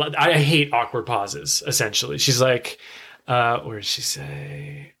 I hate awkward pauses, essentially. She's like, what did she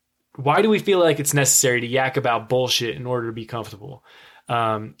say? Why do we feel like it's necessary to yak about bullshit in order to be comfortable?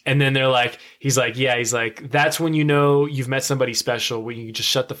 And then he's like, that's when you know you've met somebody special, when you can just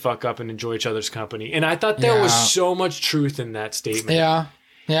shut the fuck up and enjoy each other's company. And I thought there was so much truth in that statement. Yeah.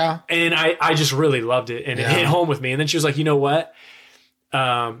 Yeah. And I just really loved it. And it hit home with me. And then she was like, you know what?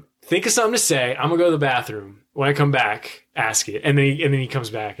 Think of something to say. I'm going to go to the bathroom. When I come back, ask it. And then he comes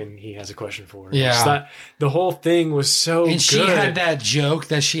back and he has a question for her. Yeah. The whole thing was so good. And she had that joke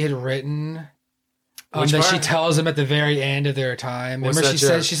that she had written that she tells him at the very end of their time. Remember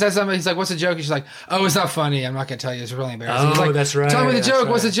she says something, he's like, what's the joke? And she's like, oh, it's not funny. I'm not going to tell you. It's really embarrassing. He's like, that's right. Tell me the joke.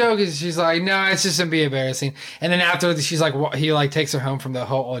 Right. What's the joke? And she's like, no, it's just going to be embarrassing. And then after she's like, he like takes her home from the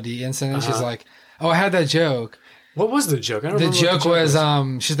whole OD incident. She's like, oh, I had that joke. What was the joke? I don't remember. The joke was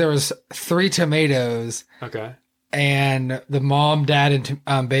there was 3 tomatoes. Okay. And the mom, dad,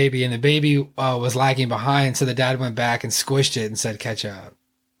 and baby, and the baby was lagging behind, so the dad went back and squished it and said ketchup.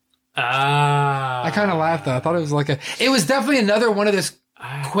 I kind of laughed though. I thought it was it was definitely another one of those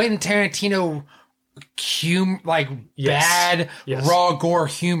Quentin Tarantino bad raw gore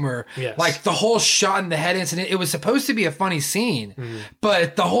humor. Yes. Like the whole shot in the head incident, it was supposed to be a funny scene,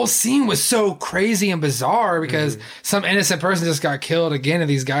 but the whole scene was so crazy and bizarre because some innocent person just got killed again, and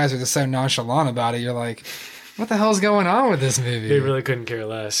these guys are just so nonchalant about it. You're like, what the hell's going on with this movie? They really couldn't care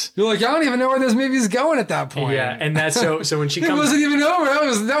less. You're like, I don't even know where this movie's going at that point. Yeah, and that's so when she comes... It wasn't even over.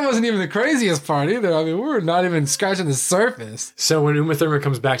 That wasn't even the craziest part either. I mean, we were not even scratching the surface. So when Uma Thurman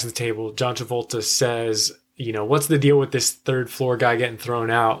comes back to the table, John Travolta says, you know, what's the deal with this third floor guy getting thrown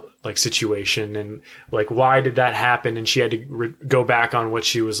out situation? And like, why did that happen? And she had to go back on what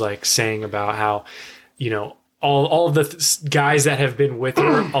she was like saying about how, you know, all of the guys that have been with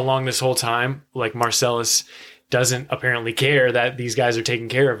her along this whole time, like Marcellus doesn't apparently care that these guys are taking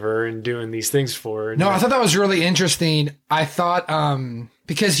care of her and doing these things for her. No, I thought that was really interesting. I thought,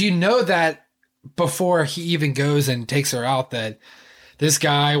 because you know that before he even goes and takes her out, that this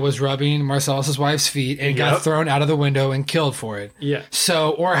guy was rubbing Marcellus's wife's feet and got thrown out of the window and killed for it. Yeah.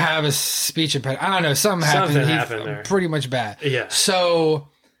 So, or have a speech impediment. I don't know. Something happened there. Pretty much bad. Yeah. So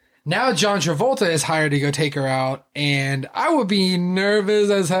now John Travolta is hired to go take her out, and I would be nervous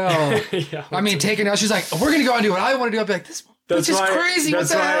as hell. I mean, taking her out, she's like, we're going to go and do what I want to do. I'd be like, this is crazy. What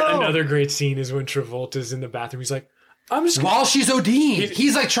the hell? Another great scene is when Travolta's in the bathroom. He's like, while she's ODing.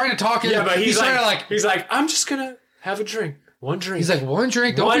 He's like trying to talk. Yeah, but he's like, I'm just going to have a drink. One drink. He's like, one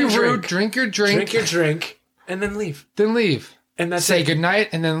drink. Don't be rude. Drink your drink. Drink your drink, and then leave. And that's Say goodnight,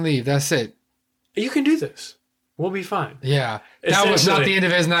 and then leave. That's it. You can do this. We'll be fine. Yeah. That was not the end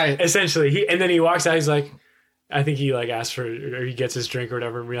of his night. Essentially. And then he walks out. He's like, I think he like asks for, or he gets his drink or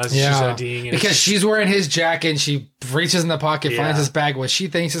whatever, and realizes she's ODing. And because she's wearing his jacket, and she reaches in the pocket, finds his bag, what she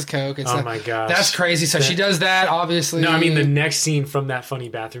thinks is Coke. And oh my gosh. That's crazy. So she does that, obviously. No, I mean, the next scene from that funny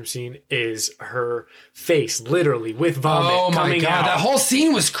bathroom scene is her face, literally, with vomit coming out. That whole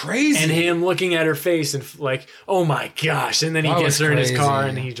scene was crazy. And him looking at her face and like, oh my gosh. And then he gets her in his car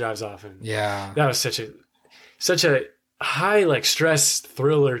and he drives off. And that was such a high, like, stress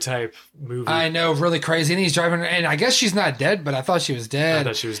thriller type movie. I know, really crazy. And he's driving her, and I guess she's not dead, but I thought she was dead. I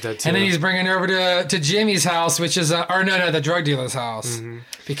thought she was dead too. And then he's bringing her over to Jimmy's house, which is the drug dealer's house,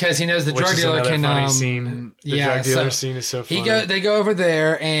 because he knows the drug dealer can. Funny scene. The drug dealer scene is so funny. They go over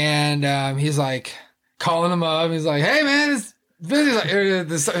there, and he's like calling him up. He's like, "Hey man, it's busy." Like,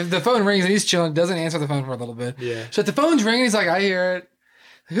 the phone rings, and he's chilling. Doesn't answer the phone for a little bit. Yeah. So the phone's ringing. He's like, "I hear it.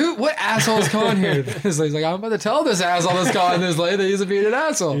 What asshole's calling here?" He's like, "I'm about to tell this asshole that's calling this lady that he's being an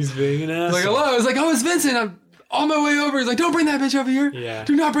asshole." He's being an asshole. Like, hello. He's like, "Oh, it's Vincent. I'm on my way over." He's like, "Don't bring that bitch over here. Yeah.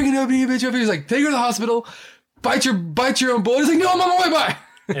 Do not bring an OB bitch over here." He's like, "Take her to the hospital. Bite your own bullet." He's like, "No, I'm on my way by."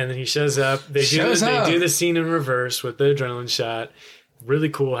 And then he shows up. They do the scene in reverse with the adrenaline shot. Really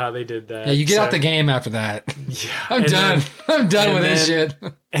cool how they did that. Yeah, you get out the game after that. Yeah. I'm done. I'm done with this shit.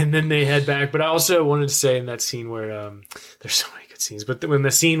 And then they head back. But I also wanted to say in that scene where there's so many good scenes, but when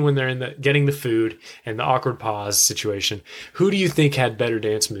they're in getting the food and the awkward pause situation, who do you think had better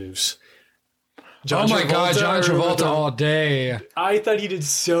dance moves? John Travolta all day. I thought he did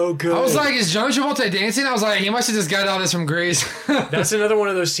so good. I was like, is John Travolta dancing? I was like, he must have just got all this from Grease. That's another one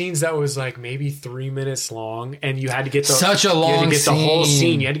of those scenes that was like maybe 3 minutes long, and you had to get the whole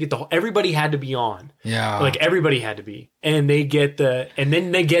scene. You had to get everybody had to be on. Yeah, like everybody had to be, and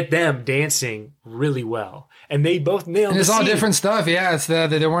then they get them dancing really well, and they both nailed. And it's all scene. Different stuff. Yeah, it's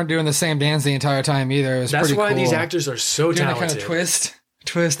they weren't doing the same dance the entire time either. It was That's pretty why cool. These actors are so talented. Kind of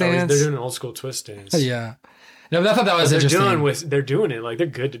twist dance. They're doing an old school twist dance. Yeah. No, but I thought that was interesting. They're doing it like they're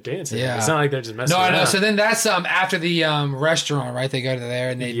good at dancing. Yeah. It's not like they're just messing around. No. So then that's after the restaurant, right? They go to there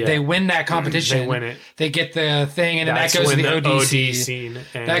and they win that competition. They win it. They get the thing, and then that goes to the OD scene.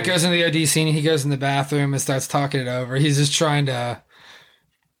 That goes into the OD scene. And he goes in the bathroom and starts talking it over. He's just trying to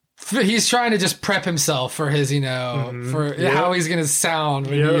just prep himself for his, how he's gonna sound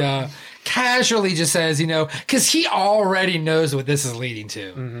when he casually just says, because he already knows what this is leading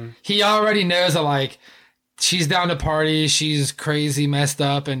to. Mm-hmm. He already knows that, like, she's down to party, she's crazy, messed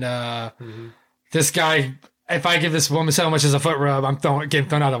up, and this guy, if I give this woman so much as a foot rub, I'm getting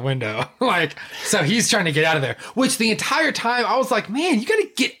thrown out the window. Like, so he's trying to get out of there. Which the entire time I was like, man, you gotta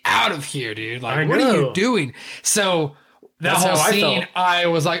get out of here, dude. Like, what are you doing? So that whole scene, I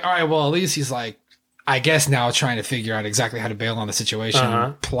was like, all right, well, at least he's like, I guess now trying to figure out exactly how to bail on the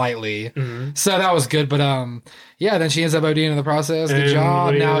situation politely. Mm-hmm. So that was good. But then she ends up ODing in the process. Good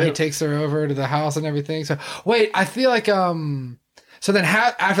job. Now he takes her over to the house and everything. So wait, I feel like so then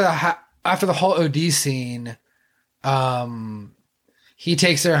after the whole OD scene, he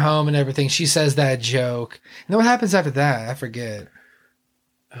takes her home and everything. She says that joke. And then what happens after that? I forget.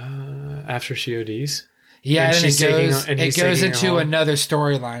 After she ODs? Yeah, and it goes into another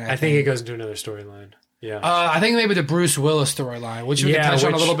storyline. I think it goes into another storyline. Yeah. I think maybe the Bruce Willis storyline, which we can touch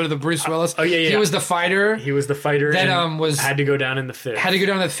on a little bit of the Bruce Willis. He was the fighter. That had to go down in the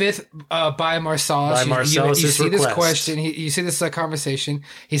fifth. By Marcellus. You see request. This question. You see this conversation.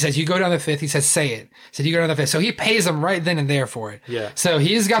 He says, "You go down the fifth." He says, "Say it." He said, "You go down the fifth." So he pays him right then and there for it. Yeah. So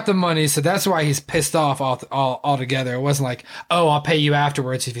he's got the money. So that's why he's pissed off altogether. It wasn't like, "Oh, I'll pay you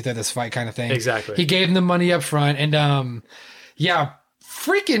afterwards if you throw this fight," kind of thing. Exactly. He gave him the money up front, and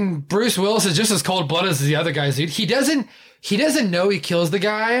freaking Bruce Willis is just as cold-blooded as the other guys, dude. He doesn't know he kills the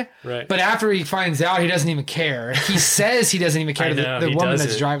guy, right? But after he finds out, he doesn't even care. He says he doesn't even care to the woman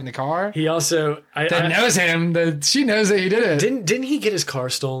that's driving the car. He also knows him. She knows that he did it. Didn't he get his car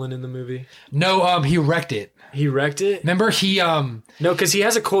stolen in the movie? No, he wrecked it. He wrecked it? Remember, no, because he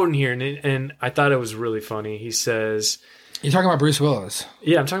has a quote in here, and I thought it was really funny. He says... You're talking about Bruce Willis?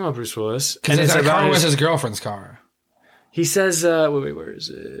 Yeah, I'm talking about Bruce Willis. Because that car was his girlfriend's car. He says, wait, where is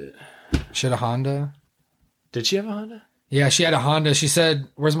it? She had a Honda. Did she have a Honda? Yeah, she had a Honda. She said,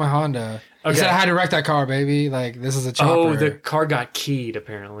 "Where's my Honda?" Okay. He said, "I had to wreck that car, baby. Like, this is a chopper." Oh, the car got keyed,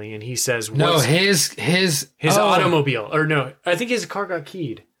 apparently. And he says, "No, his automobile. Or no, I think his car got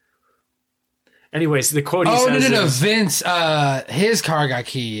keyed." Anyways, the quote he says no. Vince, his car got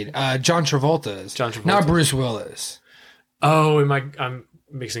keyed. John Travolta's. Not Bruce Willis. Oh, I'm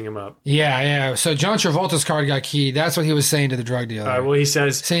mixing him up. Yeah. So John Travolta's car got keyed. That's what he was saying to the drug dealer. All right, well, he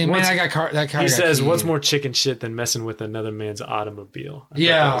says... Saying, man, that car He says, keyed. "What's more chicken shit than messing with another man's automobile?"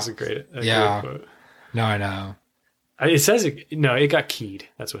 Yeah. That was a great quote. No, I know. It says it got keyed.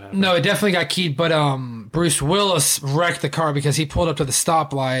 That's what happened. No, it definitely got keyed, but Bruce Willis wrecked the car because he pulled up to the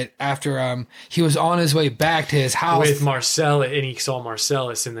stoplight after he was on his way back to his house with Marcellus, and he saw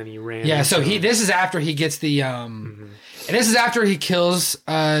Marcellus, and then he ran. Yeah, so this is after he gets the and this is after he kills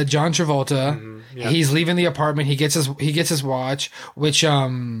John Travolta. Mm-hmm. Yep. He's leaving the apartment. He gets his watch, which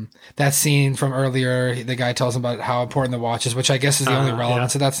that scene from earlier, the guy tells him about how important the watch is, which I guess is the only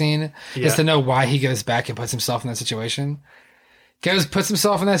relevance of that scene, is to know why he goes back and puts himself in that situation. Puts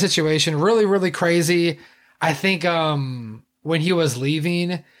himself in that situation. Really, really crazy. I think when he was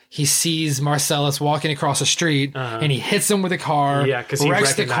leaving, he sees Marcellus walking across the street and he hits him with a car. Yeah, because he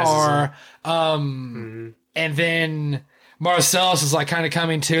wrecks the car. him. And then Marcellus is like kind of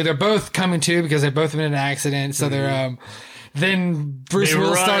coming to. They're both coming to because they've both been in an accident. So they're then Bruce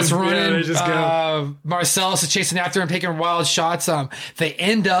Willis starts running. Marcellus is chasing after him, taking wild shots. They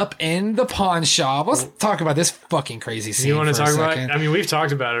end up in the pawn shop. Let's talk about this fucking crazy scene. You want to talk about it? I mean, we've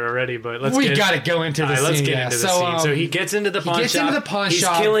talked about it already, but we got to go into the scene. Let's get into the scene. So he gets into the pawn shop. He's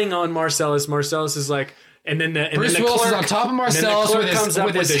killing on Marcellus. Marcellus is like, and then Bruce Willis is on top of Marcellus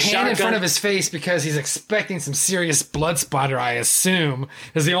with his hand in front of his face because he's expecting some serious blood splatter, I assume,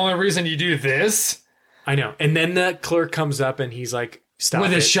 is the only reason you do this. I know. And then the clerk comes up and he's like, stop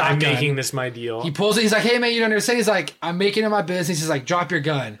with his shotgun. I'm making this my deal. He pulls it. He's like, hey, man, you don't understand. He's like, I'm making it my business. He's like, drop your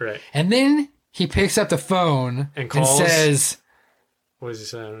gun. Right. And then he picks up the phone and says, what does he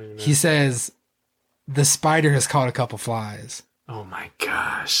say? I don't even know. He says, the spider has caught a couple flies. Oh my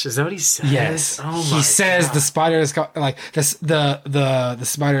gosh. Is that what he says? Yes. Oh my He says God. the spider has caught, like, the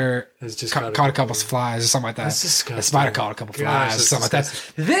spider has just caught a couple flies or something like that. That's disgusting. The spider caught a couple flies or something like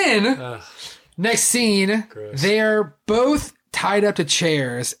that. Then, next scene, they're both tied up to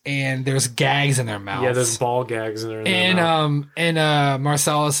chairs and there's gags in their mouths. Yeah, there's ball gags in their mouth. And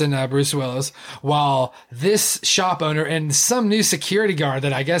Marcellus and Bruce Willis, while this shop owner and some new security guard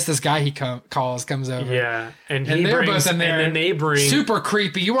that I guess this guy he comes over. Yeah, and they're both in there. And then they bring super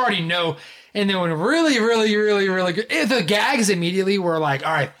creepy. You already know. And then when really, really, really, really good, the gags immediately were like,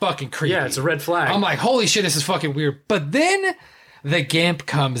 all right, fucking creepy. Yeah, it's a red flag. I'm like, holy shit, this is fucking weird. But then the Gimp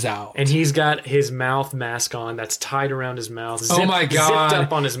comes out. And he's got his mouth mask on that's tied around his mouth. Oh my God. Zipped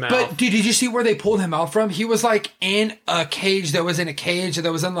up on his mouth. But dude, did you see where they pulled him out from? He was like in a cage that was in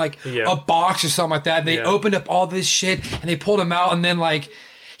like a box or something like that. They opened up all this shit and they pulled him out and then like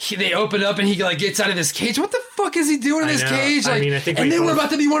they opened up and he like gets out of this cage. What the fuck is he doing in this cage? Like, I think and they were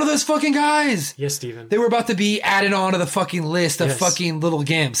about to be one of those fucking guys. Yes, Steven. They were about to be added on to the fucking list of fucking little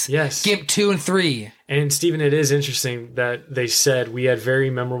Gimps. Yes. Gimp 2 and 3. And Stephen, it is interesting that they said we had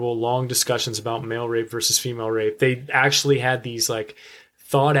very memorable long discussions about male rape versus female rape. They actually had these like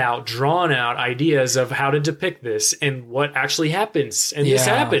thought out, drawn out ideas of how to depict this and what actually happens. And this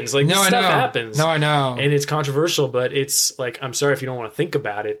happens. Like, this stuff happens. No, I know. And it's controversial, but it's like, I'm sorry if you don't want to think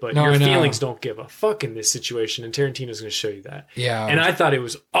about it, but your feelings don't give a fuck in this situation. And Tarantino's going to show you that. Yeah. And I thought it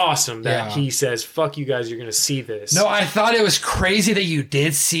was awesome that he says, fuck you guys, you're going to see this. No, I thought it was crazy that you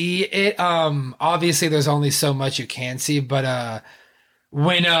did see it. Obviously there's only so much you can see, but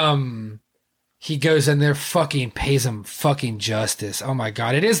when he goes in there, fucking pays him fucking justice. Oh my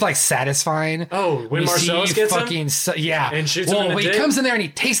God. It is like satisfying. Oh, when Marcellus gets him? And shoots him in the dick? He comes in there and he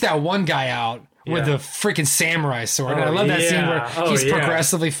takes that one guy out with the freaking samurai sword. And I love that scene where he's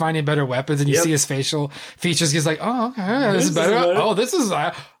progressively finding better weapons and you see his facial features. He's like, oh, okay, this is better. Oh, this is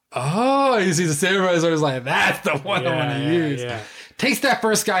you see the samurai sword is like, that's the one I want to use. Yeah. Takes that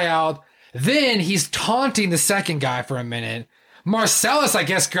first guy out. Then he's taunting the second guy for a minute. Marcellus, I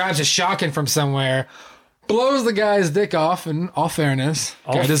guess, grabs a shotgun from somewhere, blows the guy's dick off, in all fairness.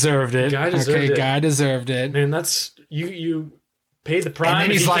 Guy deserved it. Guy deserved it. Man, that's, you paid the price. And then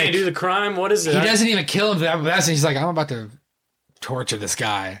he's like, can't do the crime. What is it? He doesn't even kill him. That's he's like, I'm about to torture this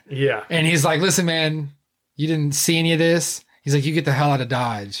guy. Yeah. And he's like, listen, man, you didn't see any of this. He's like, you get the hell out of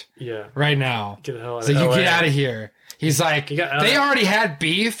Dodge. Yeah. Right now. Get the hell out of Dodge. You get out of here. He's like, they already had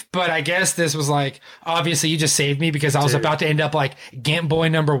beef, but I guess this was like, obviously you just saved me because I was about to end up like Gimp Boy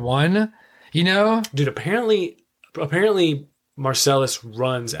 #1, you know? Dude, apparently Marcellus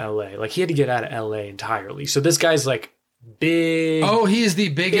runs LA. Like, he had to get out of LA entirely. So this guy's like big. Oh, he is the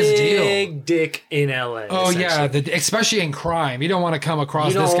biggest deal. Big dick in LA. Oh, yeah. Especially in crime. You don't want to come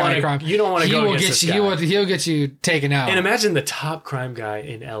across this guy in crime. You don't want to go against this guy. He'll get you taken out. And imagine the top crime guy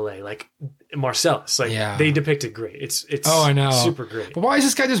in LA. Like, Marcellus. Like they depict it great. It's I know. Super great. But why is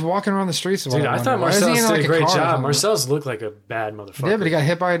this guy just walking around the streets? Dude, I thought Marcellus did a great job. Marcellus looked like a bad motherfucker. Yeah, but he got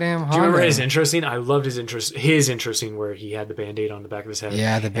hit by a damn Honda. Do you remember his intro scene? I loved his intro scene where he had the Band-Aid on the back of his head.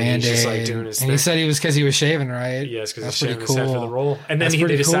 Yeah, the Band-Aid. He's just like doing his thing. He said he was because he was shaving, right? Yes, because he's shaving his head for the role. And then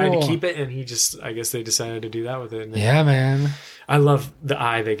they decided to keep it, and I guess they decided to do that with it. And man. I love the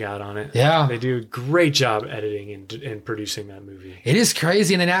eye they got on it. Yeah. They do a great job editing and producing that movie. It is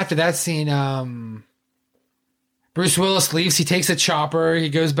crazy. And then after that scene, Bruce Willis leaves. He takes a chopper. He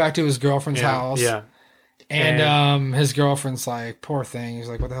goes back to his girlfriend's house. Yeah. And his girlfriend's like, poor thing. He's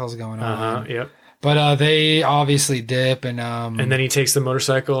like, what the hell's going on? Yep. But they obviously dip. And then he takes the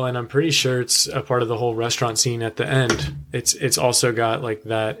motorcycle, and I'm pretty sure it's a part of the whole restaurant scene at the end. It's also got like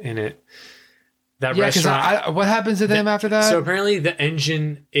that in it. That restaurant. What happens to them after that? So apparently the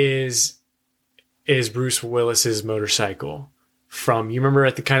engine is Bruce Willis's motorcycle. You remember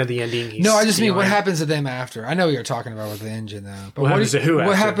at the kind of the ending? No, I just mean what happens to them after. I know what you're talking about with the engine though. But what happens to who after?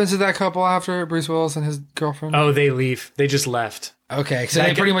 What happens to that couple after Bruce Willis and his girlfriend? Oh, they leave. They just left. Okay, so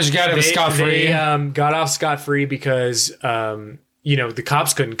they pretty much got off scot-free. They got off scot-free because the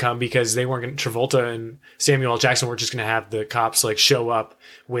cops couldn't come because they weren't going to. Travolta and Samuel L. Jackson were just going to have the cops like show up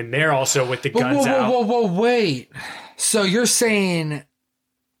when they're also with the guns out. Whoa, wait. So you're saying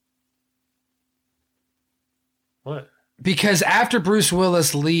what? Because after Bruce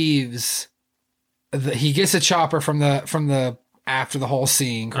Willis leaves, he gets a chopper from the after the whole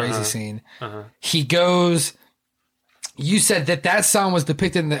crazy scene. He goes. You said that song was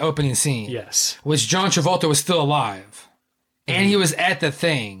depicted in the opening scene. Yes, which John Travolta was still alive. And he was at the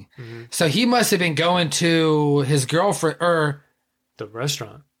thing. Mm-hmm. So he must have been going to his girlfriend or the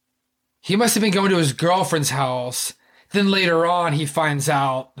restaurant. He must have been going to his girlfriend's house. Then later on he finds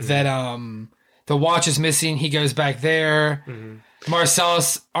out that the watch is missing. He goes back there. Mm-hmm.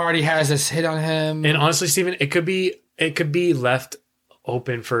 Marcellus already has this hit on him. And honestly, Steven, it could be left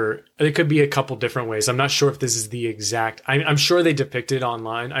open for it could be a couple different ways. I'm not sure if this is the exact. I'm sure they depict it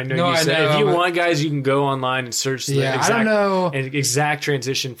online. I know you said if you want, guys, you can go online and search the exact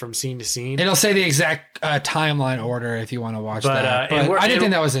transition from scene to scene. It'll say the exact timeline order if you want to watch that. But I didn't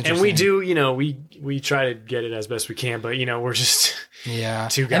think that was interesting. And we do, we try to get it as best we can, but we're just two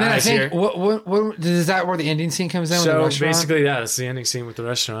guys. And then I think here. What is that where the ending scene comes in? So basically, that's the ending scene with the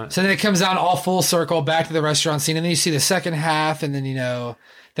restaurant. So then it comes down all full circle back to the restaurant scene, and then you see the second half, and then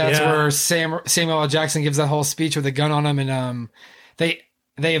that's where Samuel L. Jackson gives that whole speech with a gun on him, and they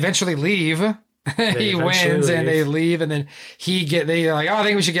eventually leave. He wins, and they leave, and then they're like, oh, I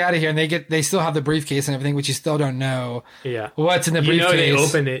think we should get out of here, and they still have the briefcase and everything, which you still don't know. Yeah, what's in the briefcase? They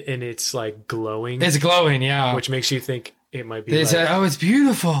open it and it's like glowing. It's glowing, yeah, which makes you think it might be. They said, "Oh, it's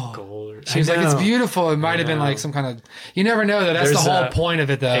beautiful." Gold. She was like, "It's beautiful." It might have been like some kind of. You never know that. That's the whole point of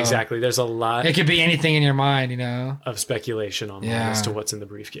it, though. Exactly. There's a lot. It could be anything in your mind, of speculation online as to what's in the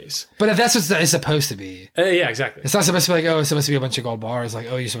briefcase. But if that's what it's supposed to be, yeah, exactly. It's not supposed to be like, oh, it's supposed to be a bunch of gold bars. Like,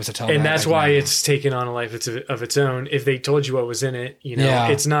 oh, you're supposed to tell. And that's why it's taken on a life of its own. If they told you what was in it,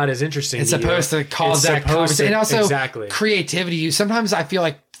 it's not as interesting. It's supposed to cause that conversation, and also exactly creativity. Sometimes I feel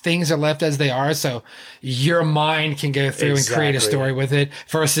like things are left as they are, so your mind can go through and create a story with it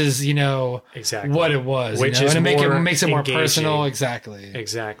versus what it was, which is and more makes it more engaging. Personal. Exactly.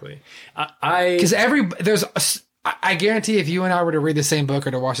 Because I guarantee if you and I were to read the same book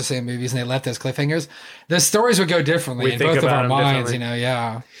or to watch the same movies and they left as cliffhangers, the stories would go differently in both of our minds.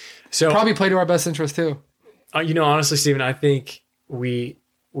 So probably play to our best interest too. Honestly, Steven, I think we've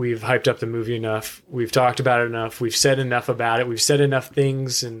hyped up the movie enough. We've talked about it enough. We've said enough about it. We've said enough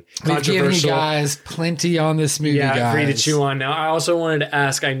things and controversial. We've given you guys plenty on this movie, guys. For you to chew on. Now, I also wanted to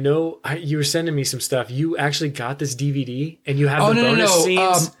ask, I know you were sending me some stuff. You actually got this DVD and you have the bonus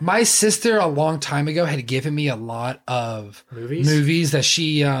scenes? My sister a long time ago had given me a lot of movies that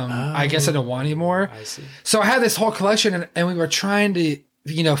she, I guess I don't want anymore. I see. So I had this whole collection and we were trying to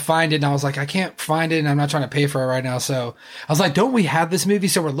find it, and I was like, I can't find it, and I'm not trying to pay for it right now. So I was like, don't we have this movie?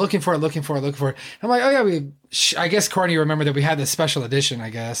 So we're looking for it. I'm like, oh yeah, I guess, Courtney, you remember that we had this special edition, I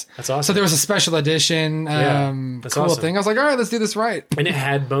guess. That's awesome. So there was a special edition cool thing. I was like, all right, let's do this right. And it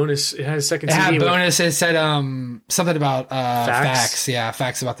had bonus. It had a second CD. It had bonus. It said something about facts. Yeah,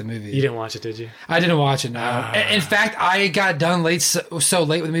 facts about the movie. You didn't watch it, did you? I didn't watch it, no. In fact, I got done late, so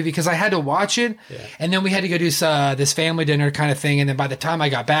late with the movie because I had to watch it, and then we had to go do this family dinner kind of thing, and then by the time I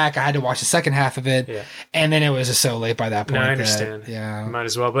got back, I had to watch the second half of it, and then it was just so late by that point. No, I understand. Might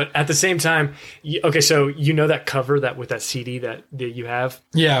as well. But at the same time, so that cover with that CD that you have?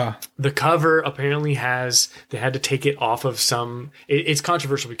 Yeah. The cover apparently they had to take it off of some, it's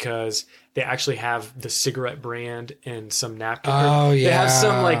controversial because they actually have the cigarette brand and some napkins. Oh, yeah. They have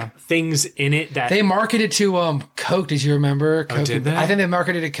some like things in it that they marketed to Coke. Did you remember? Coke, did they? I think they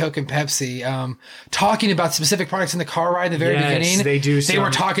marketed to Coke and Pepsi, talking about specific products in the car ride in the very beginning. They do. They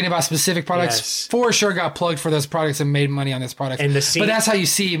were talking about specific products. For sure, got plugged for those products and made money on those products. And the scene, but that's how you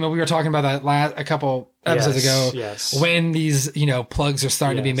see. We were talking about that a couple episodes ago. Yes. When these plugs are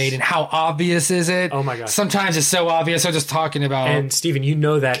starting to be made, and how obvious is it? Oh my god! Sometimes it's so obvious. They're just talking about. And Steven, you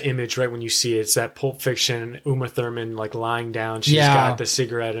know that image right when you see it. It's that Pulp Fiction Uma Thurman like lying down. She's got the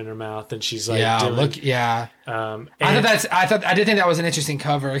cigarette in her mouth, and she's like, I did think that was an interesting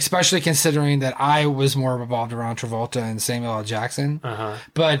cover, especially considering that I was more revolved around Travolta and Samuel L. Jackson.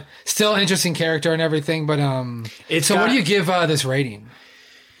 But still an interesting character and everything. But what do you give this rating?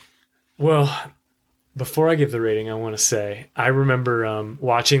 Well, before I give the rating, I want to say I remember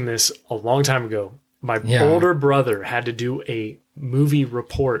watching this a long time ago. My older brother had to do a movie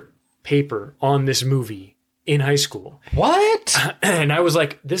report paper on this movie in high school. What? And I was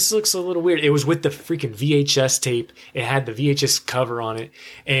like, this looks a little weird. It was with the freaking VHS tape. It had the VHS cover on it,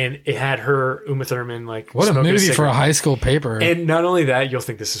 and it had her, Uma Thurman, like what a movie for a high school paper. And not only that, you'll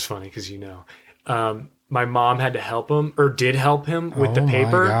think this is funny because my mom had to help him, or did help him with the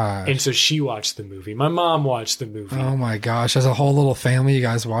paper. And so she watched the movie. My mom watched the movie. Oh my gosh. As a whole little family, you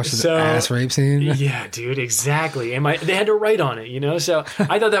guys watched the ass rape scene? Yeah, dude, exactly. And they had to write on it, So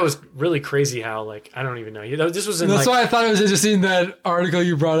I thought that was really crazy how, like, I don't even know. This was That's why I thought it was interesting that article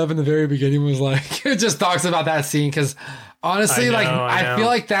you brought up in the very beginning was like, it just talks about that scene because honestly, I feel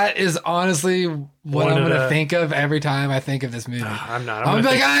like that is honestly what I'm going to think of every time I think of this movie. I'm not. I'm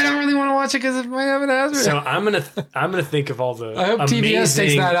like, I don't really want to watch it because it might have an ass. So I'm gonna think of all the. I hope TBS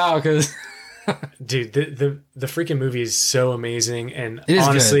takes that out because. Dude, the freaking movie is so amazing, and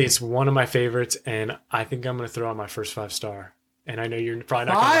honestly, it's one of my favorites. And I think I'm gonna throw out my first 5-star. And I know you're probably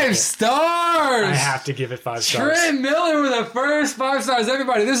not going to 5 stars. I have to give it 5 stars. Trent Miller with the first 5 stars.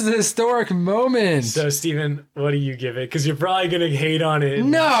 Everybody, this is a historic moment. So, Steven, what do you give it? Because you're probably going to hate on it.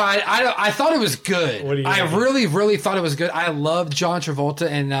 No, I thought it was good. What do you think? really, really thought it was good. I loved John Travolta,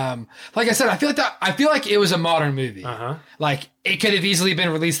 and like I said, I feel like it was a modern movie. Like it could have easily been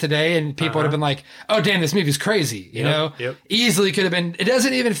released today, and people would have been like, "Oh, damn, this movie's crazy." You know, easily could have been. It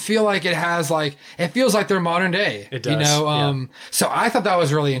doesn't even feel like it has like. It feels like they're modern day. It does. So I thought that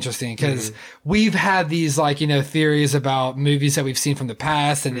was really interesting because we've had these theories about movies that we've seen from the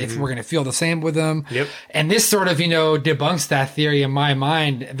past, and if we're going to feel the same with them. And this sort of debunks that theory in my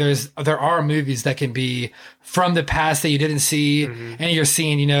mind. There are movies that can be from the past that you didn't see, and you're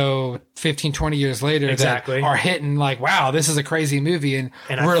seeing 15, 20 years later that are hitting like, wow, this is a crazy movie and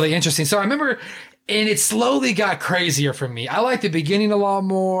really interesting. So I remember. And it slowly got crazier for me. I liked the beginning a lot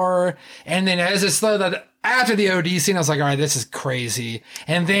more. And then as it slowed, after the OD scene, I was like, all right, this is crazy.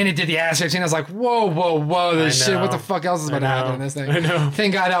 And then it did the ass rape scene. I was like, whoa, this shit. What the fuck else is about to happen in this thing? I know.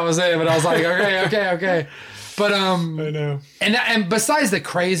 Thank God that was it. But I was like, okay. But, I know. And besides the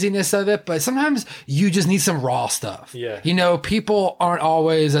craziness of it, but sometimes you just need some raw stuff. Yeah. People aren't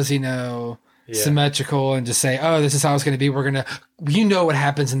always, as symmetrical and just say, oh, this is how it's going to be. We're going to, what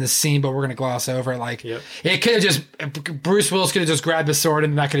happens in this scene, but we're going to gloss over it. Like it could have just, Bruce Willis could have just grabbed his sword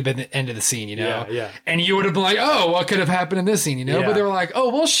and that could have been the end of the scene, Yeah. And you would have been like, oh, what could have happened in this scene, But they were like, oh,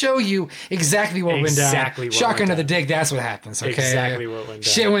 we'll show you exactly what went down. Shotgun to the dick. That's what happens. Okay. Exactly what went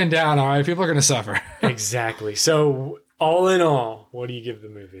down. Shit went down. All right. People are going to suffer. Exactly. So all in all, what do you give the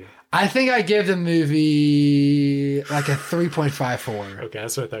movie? I think I give the movie like a 3.54. Okay,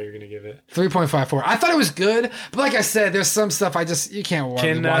 that's what I thought you were going to give it. 3.54. I thought it was good, but like I said, there's some stuff you can't watch that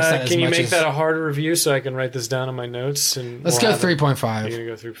as much. Can you make that a harder review so I can write this down on my notes? And let's go 3.5. You're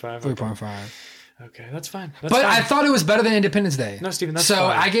going to go 3.5? 3.5. Okay, that's fine. I thought it was better than Independence Day. No, Steven, that's fine. So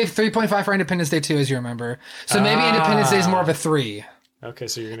I gave 3.5 for Independence Day 2, as you remember. So maybe Independence Day is more of a 3. Okay,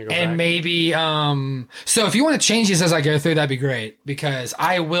 so you're going to go and back. Maybe, so if you want to change these as I go through, that'd be great, because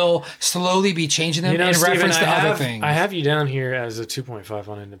I will slowly be changing them in Steven, reference to other things. I have you down here as a 2.5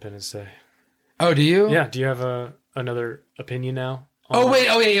 on Independence Day. Oh, do you? Yeah, do you have another opinion now?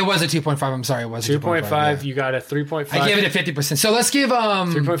 It was a 2.5. I'm sorry, it was a 2.5. 2.5, you got a 3.5. I gave it a 50%. So let's give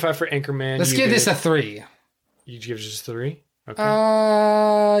 3.5 for Anchorman. Let's give this a 3. You give it just 3?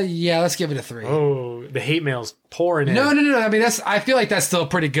 Okay. Yeah, let's give it a 3. Oh, the hate mail's pouring in. No. I mean, I feel like that's still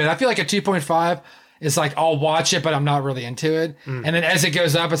pretty good. I feel like a 2.5 is like, I'll watch it, but I'm not really into it. And then as it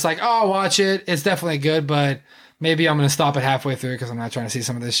goes up, it's like, oh, I'll watch it. It's definitely good, but maybe I'm going to stop it halfway through because I'm not trying to see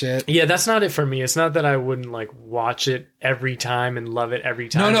some of this shit. Yeah, that's not it for me. It's not that I wouldn't like watch it every time and love it every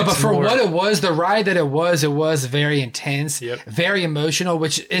time. No, but for what it was, the ride that it was very intense, very emotional,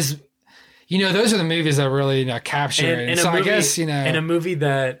 which is... those are the movies that really capture it. And so I guess, in a movie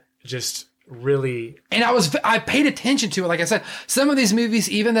that just really. And I paid attention to it. Like I said, some of these movies,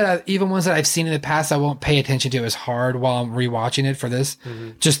 even ones that I've seen in the past, I won't pay attention to as hard while I'm rewatching it for this,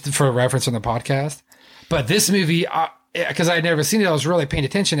 just for reference on the podcast. But this movie, because I had never seen it, I was really paying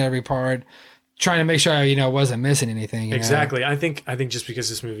attention to every part, trying to make sure I, wasn't missing anything. Exactly. I think just because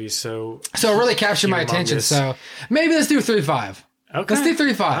this movie is so it really captured my attention. So maybe let's do 3.5. Okay. Let's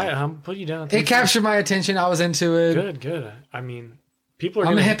do 3.5. I'll put you down. It captured my attention. I was into it. Good. I mean, people are.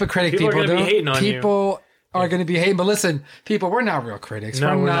 I'm a hypocritic. People are going to be hating on you. People are going to be hating. But listen, people, we're not real critics.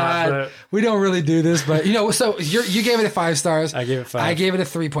 No, we're not. We don't really do this. But so you gave it 5 stars. I gave it 5. I gave it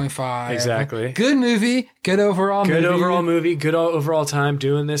 3.5. Exactly. Good movie. Good overall movie. Good overall time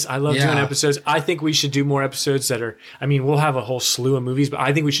doing this. I love doing episodes. I think we should do more episodes that are. I mean, we'll have a whole slew of movies, but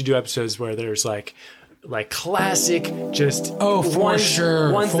I think we should do episodes where there's like classic, just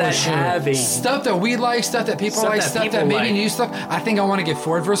ones that have a stuff that we like, stuff that people like, stuff that maybe new stuff. I think I want to get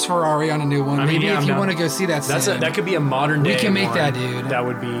Ford versus Ferrari on a new one. If you want to go see that, that could be a modern day. We can make that, dude. That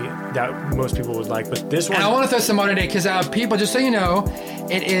would be that most people would like. But this one, and I want to throw some modern day because people, just so you know,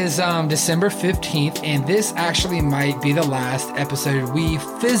 it is December 15th, and this actually might be the last episode we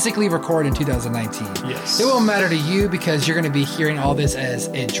physically record in 2019. Yes, it won't matter to you because you're going to be hearing all this as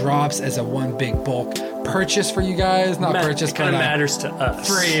it drops as a one big bulk purchase for you guys. Not purchase, it kind of matters to us.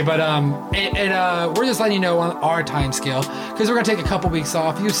 Free, but we're just letting you know on our time scale because we're gonna take a couple weeks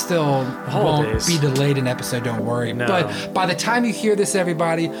off. You still won't be delayed an episode. Don't worry. No. But by the time you hear this,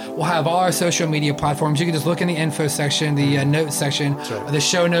 everybody, we'll have all our social media platforms. You can just look in the info section, the notes section, the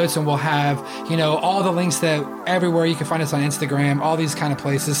show notes, and we'll have all the links that everywhere you can find us on Instagram, all these kind of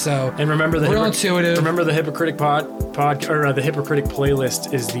places. So and remember real intuitive. Remember the Hypocritic pod or the Hypocritic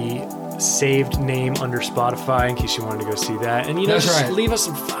playlist is the saved name under Spotify in case you wanted to go see that. And leave us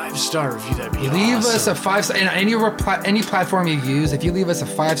some 5-star review. That'd be leave awesome. us a 5-star and any platform you use. If you leave us a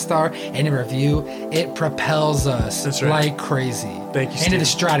 5-star and a review, it propels us like crazy. Thank you, Steve. Into the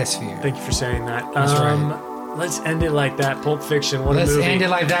stratosphere. Thank you for saying that. That's right. Let's end it like that. Pulp Fiction. What a movie. Let's end it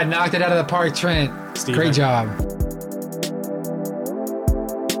like that. Knocked it out of the park, Trent. Steve, great job.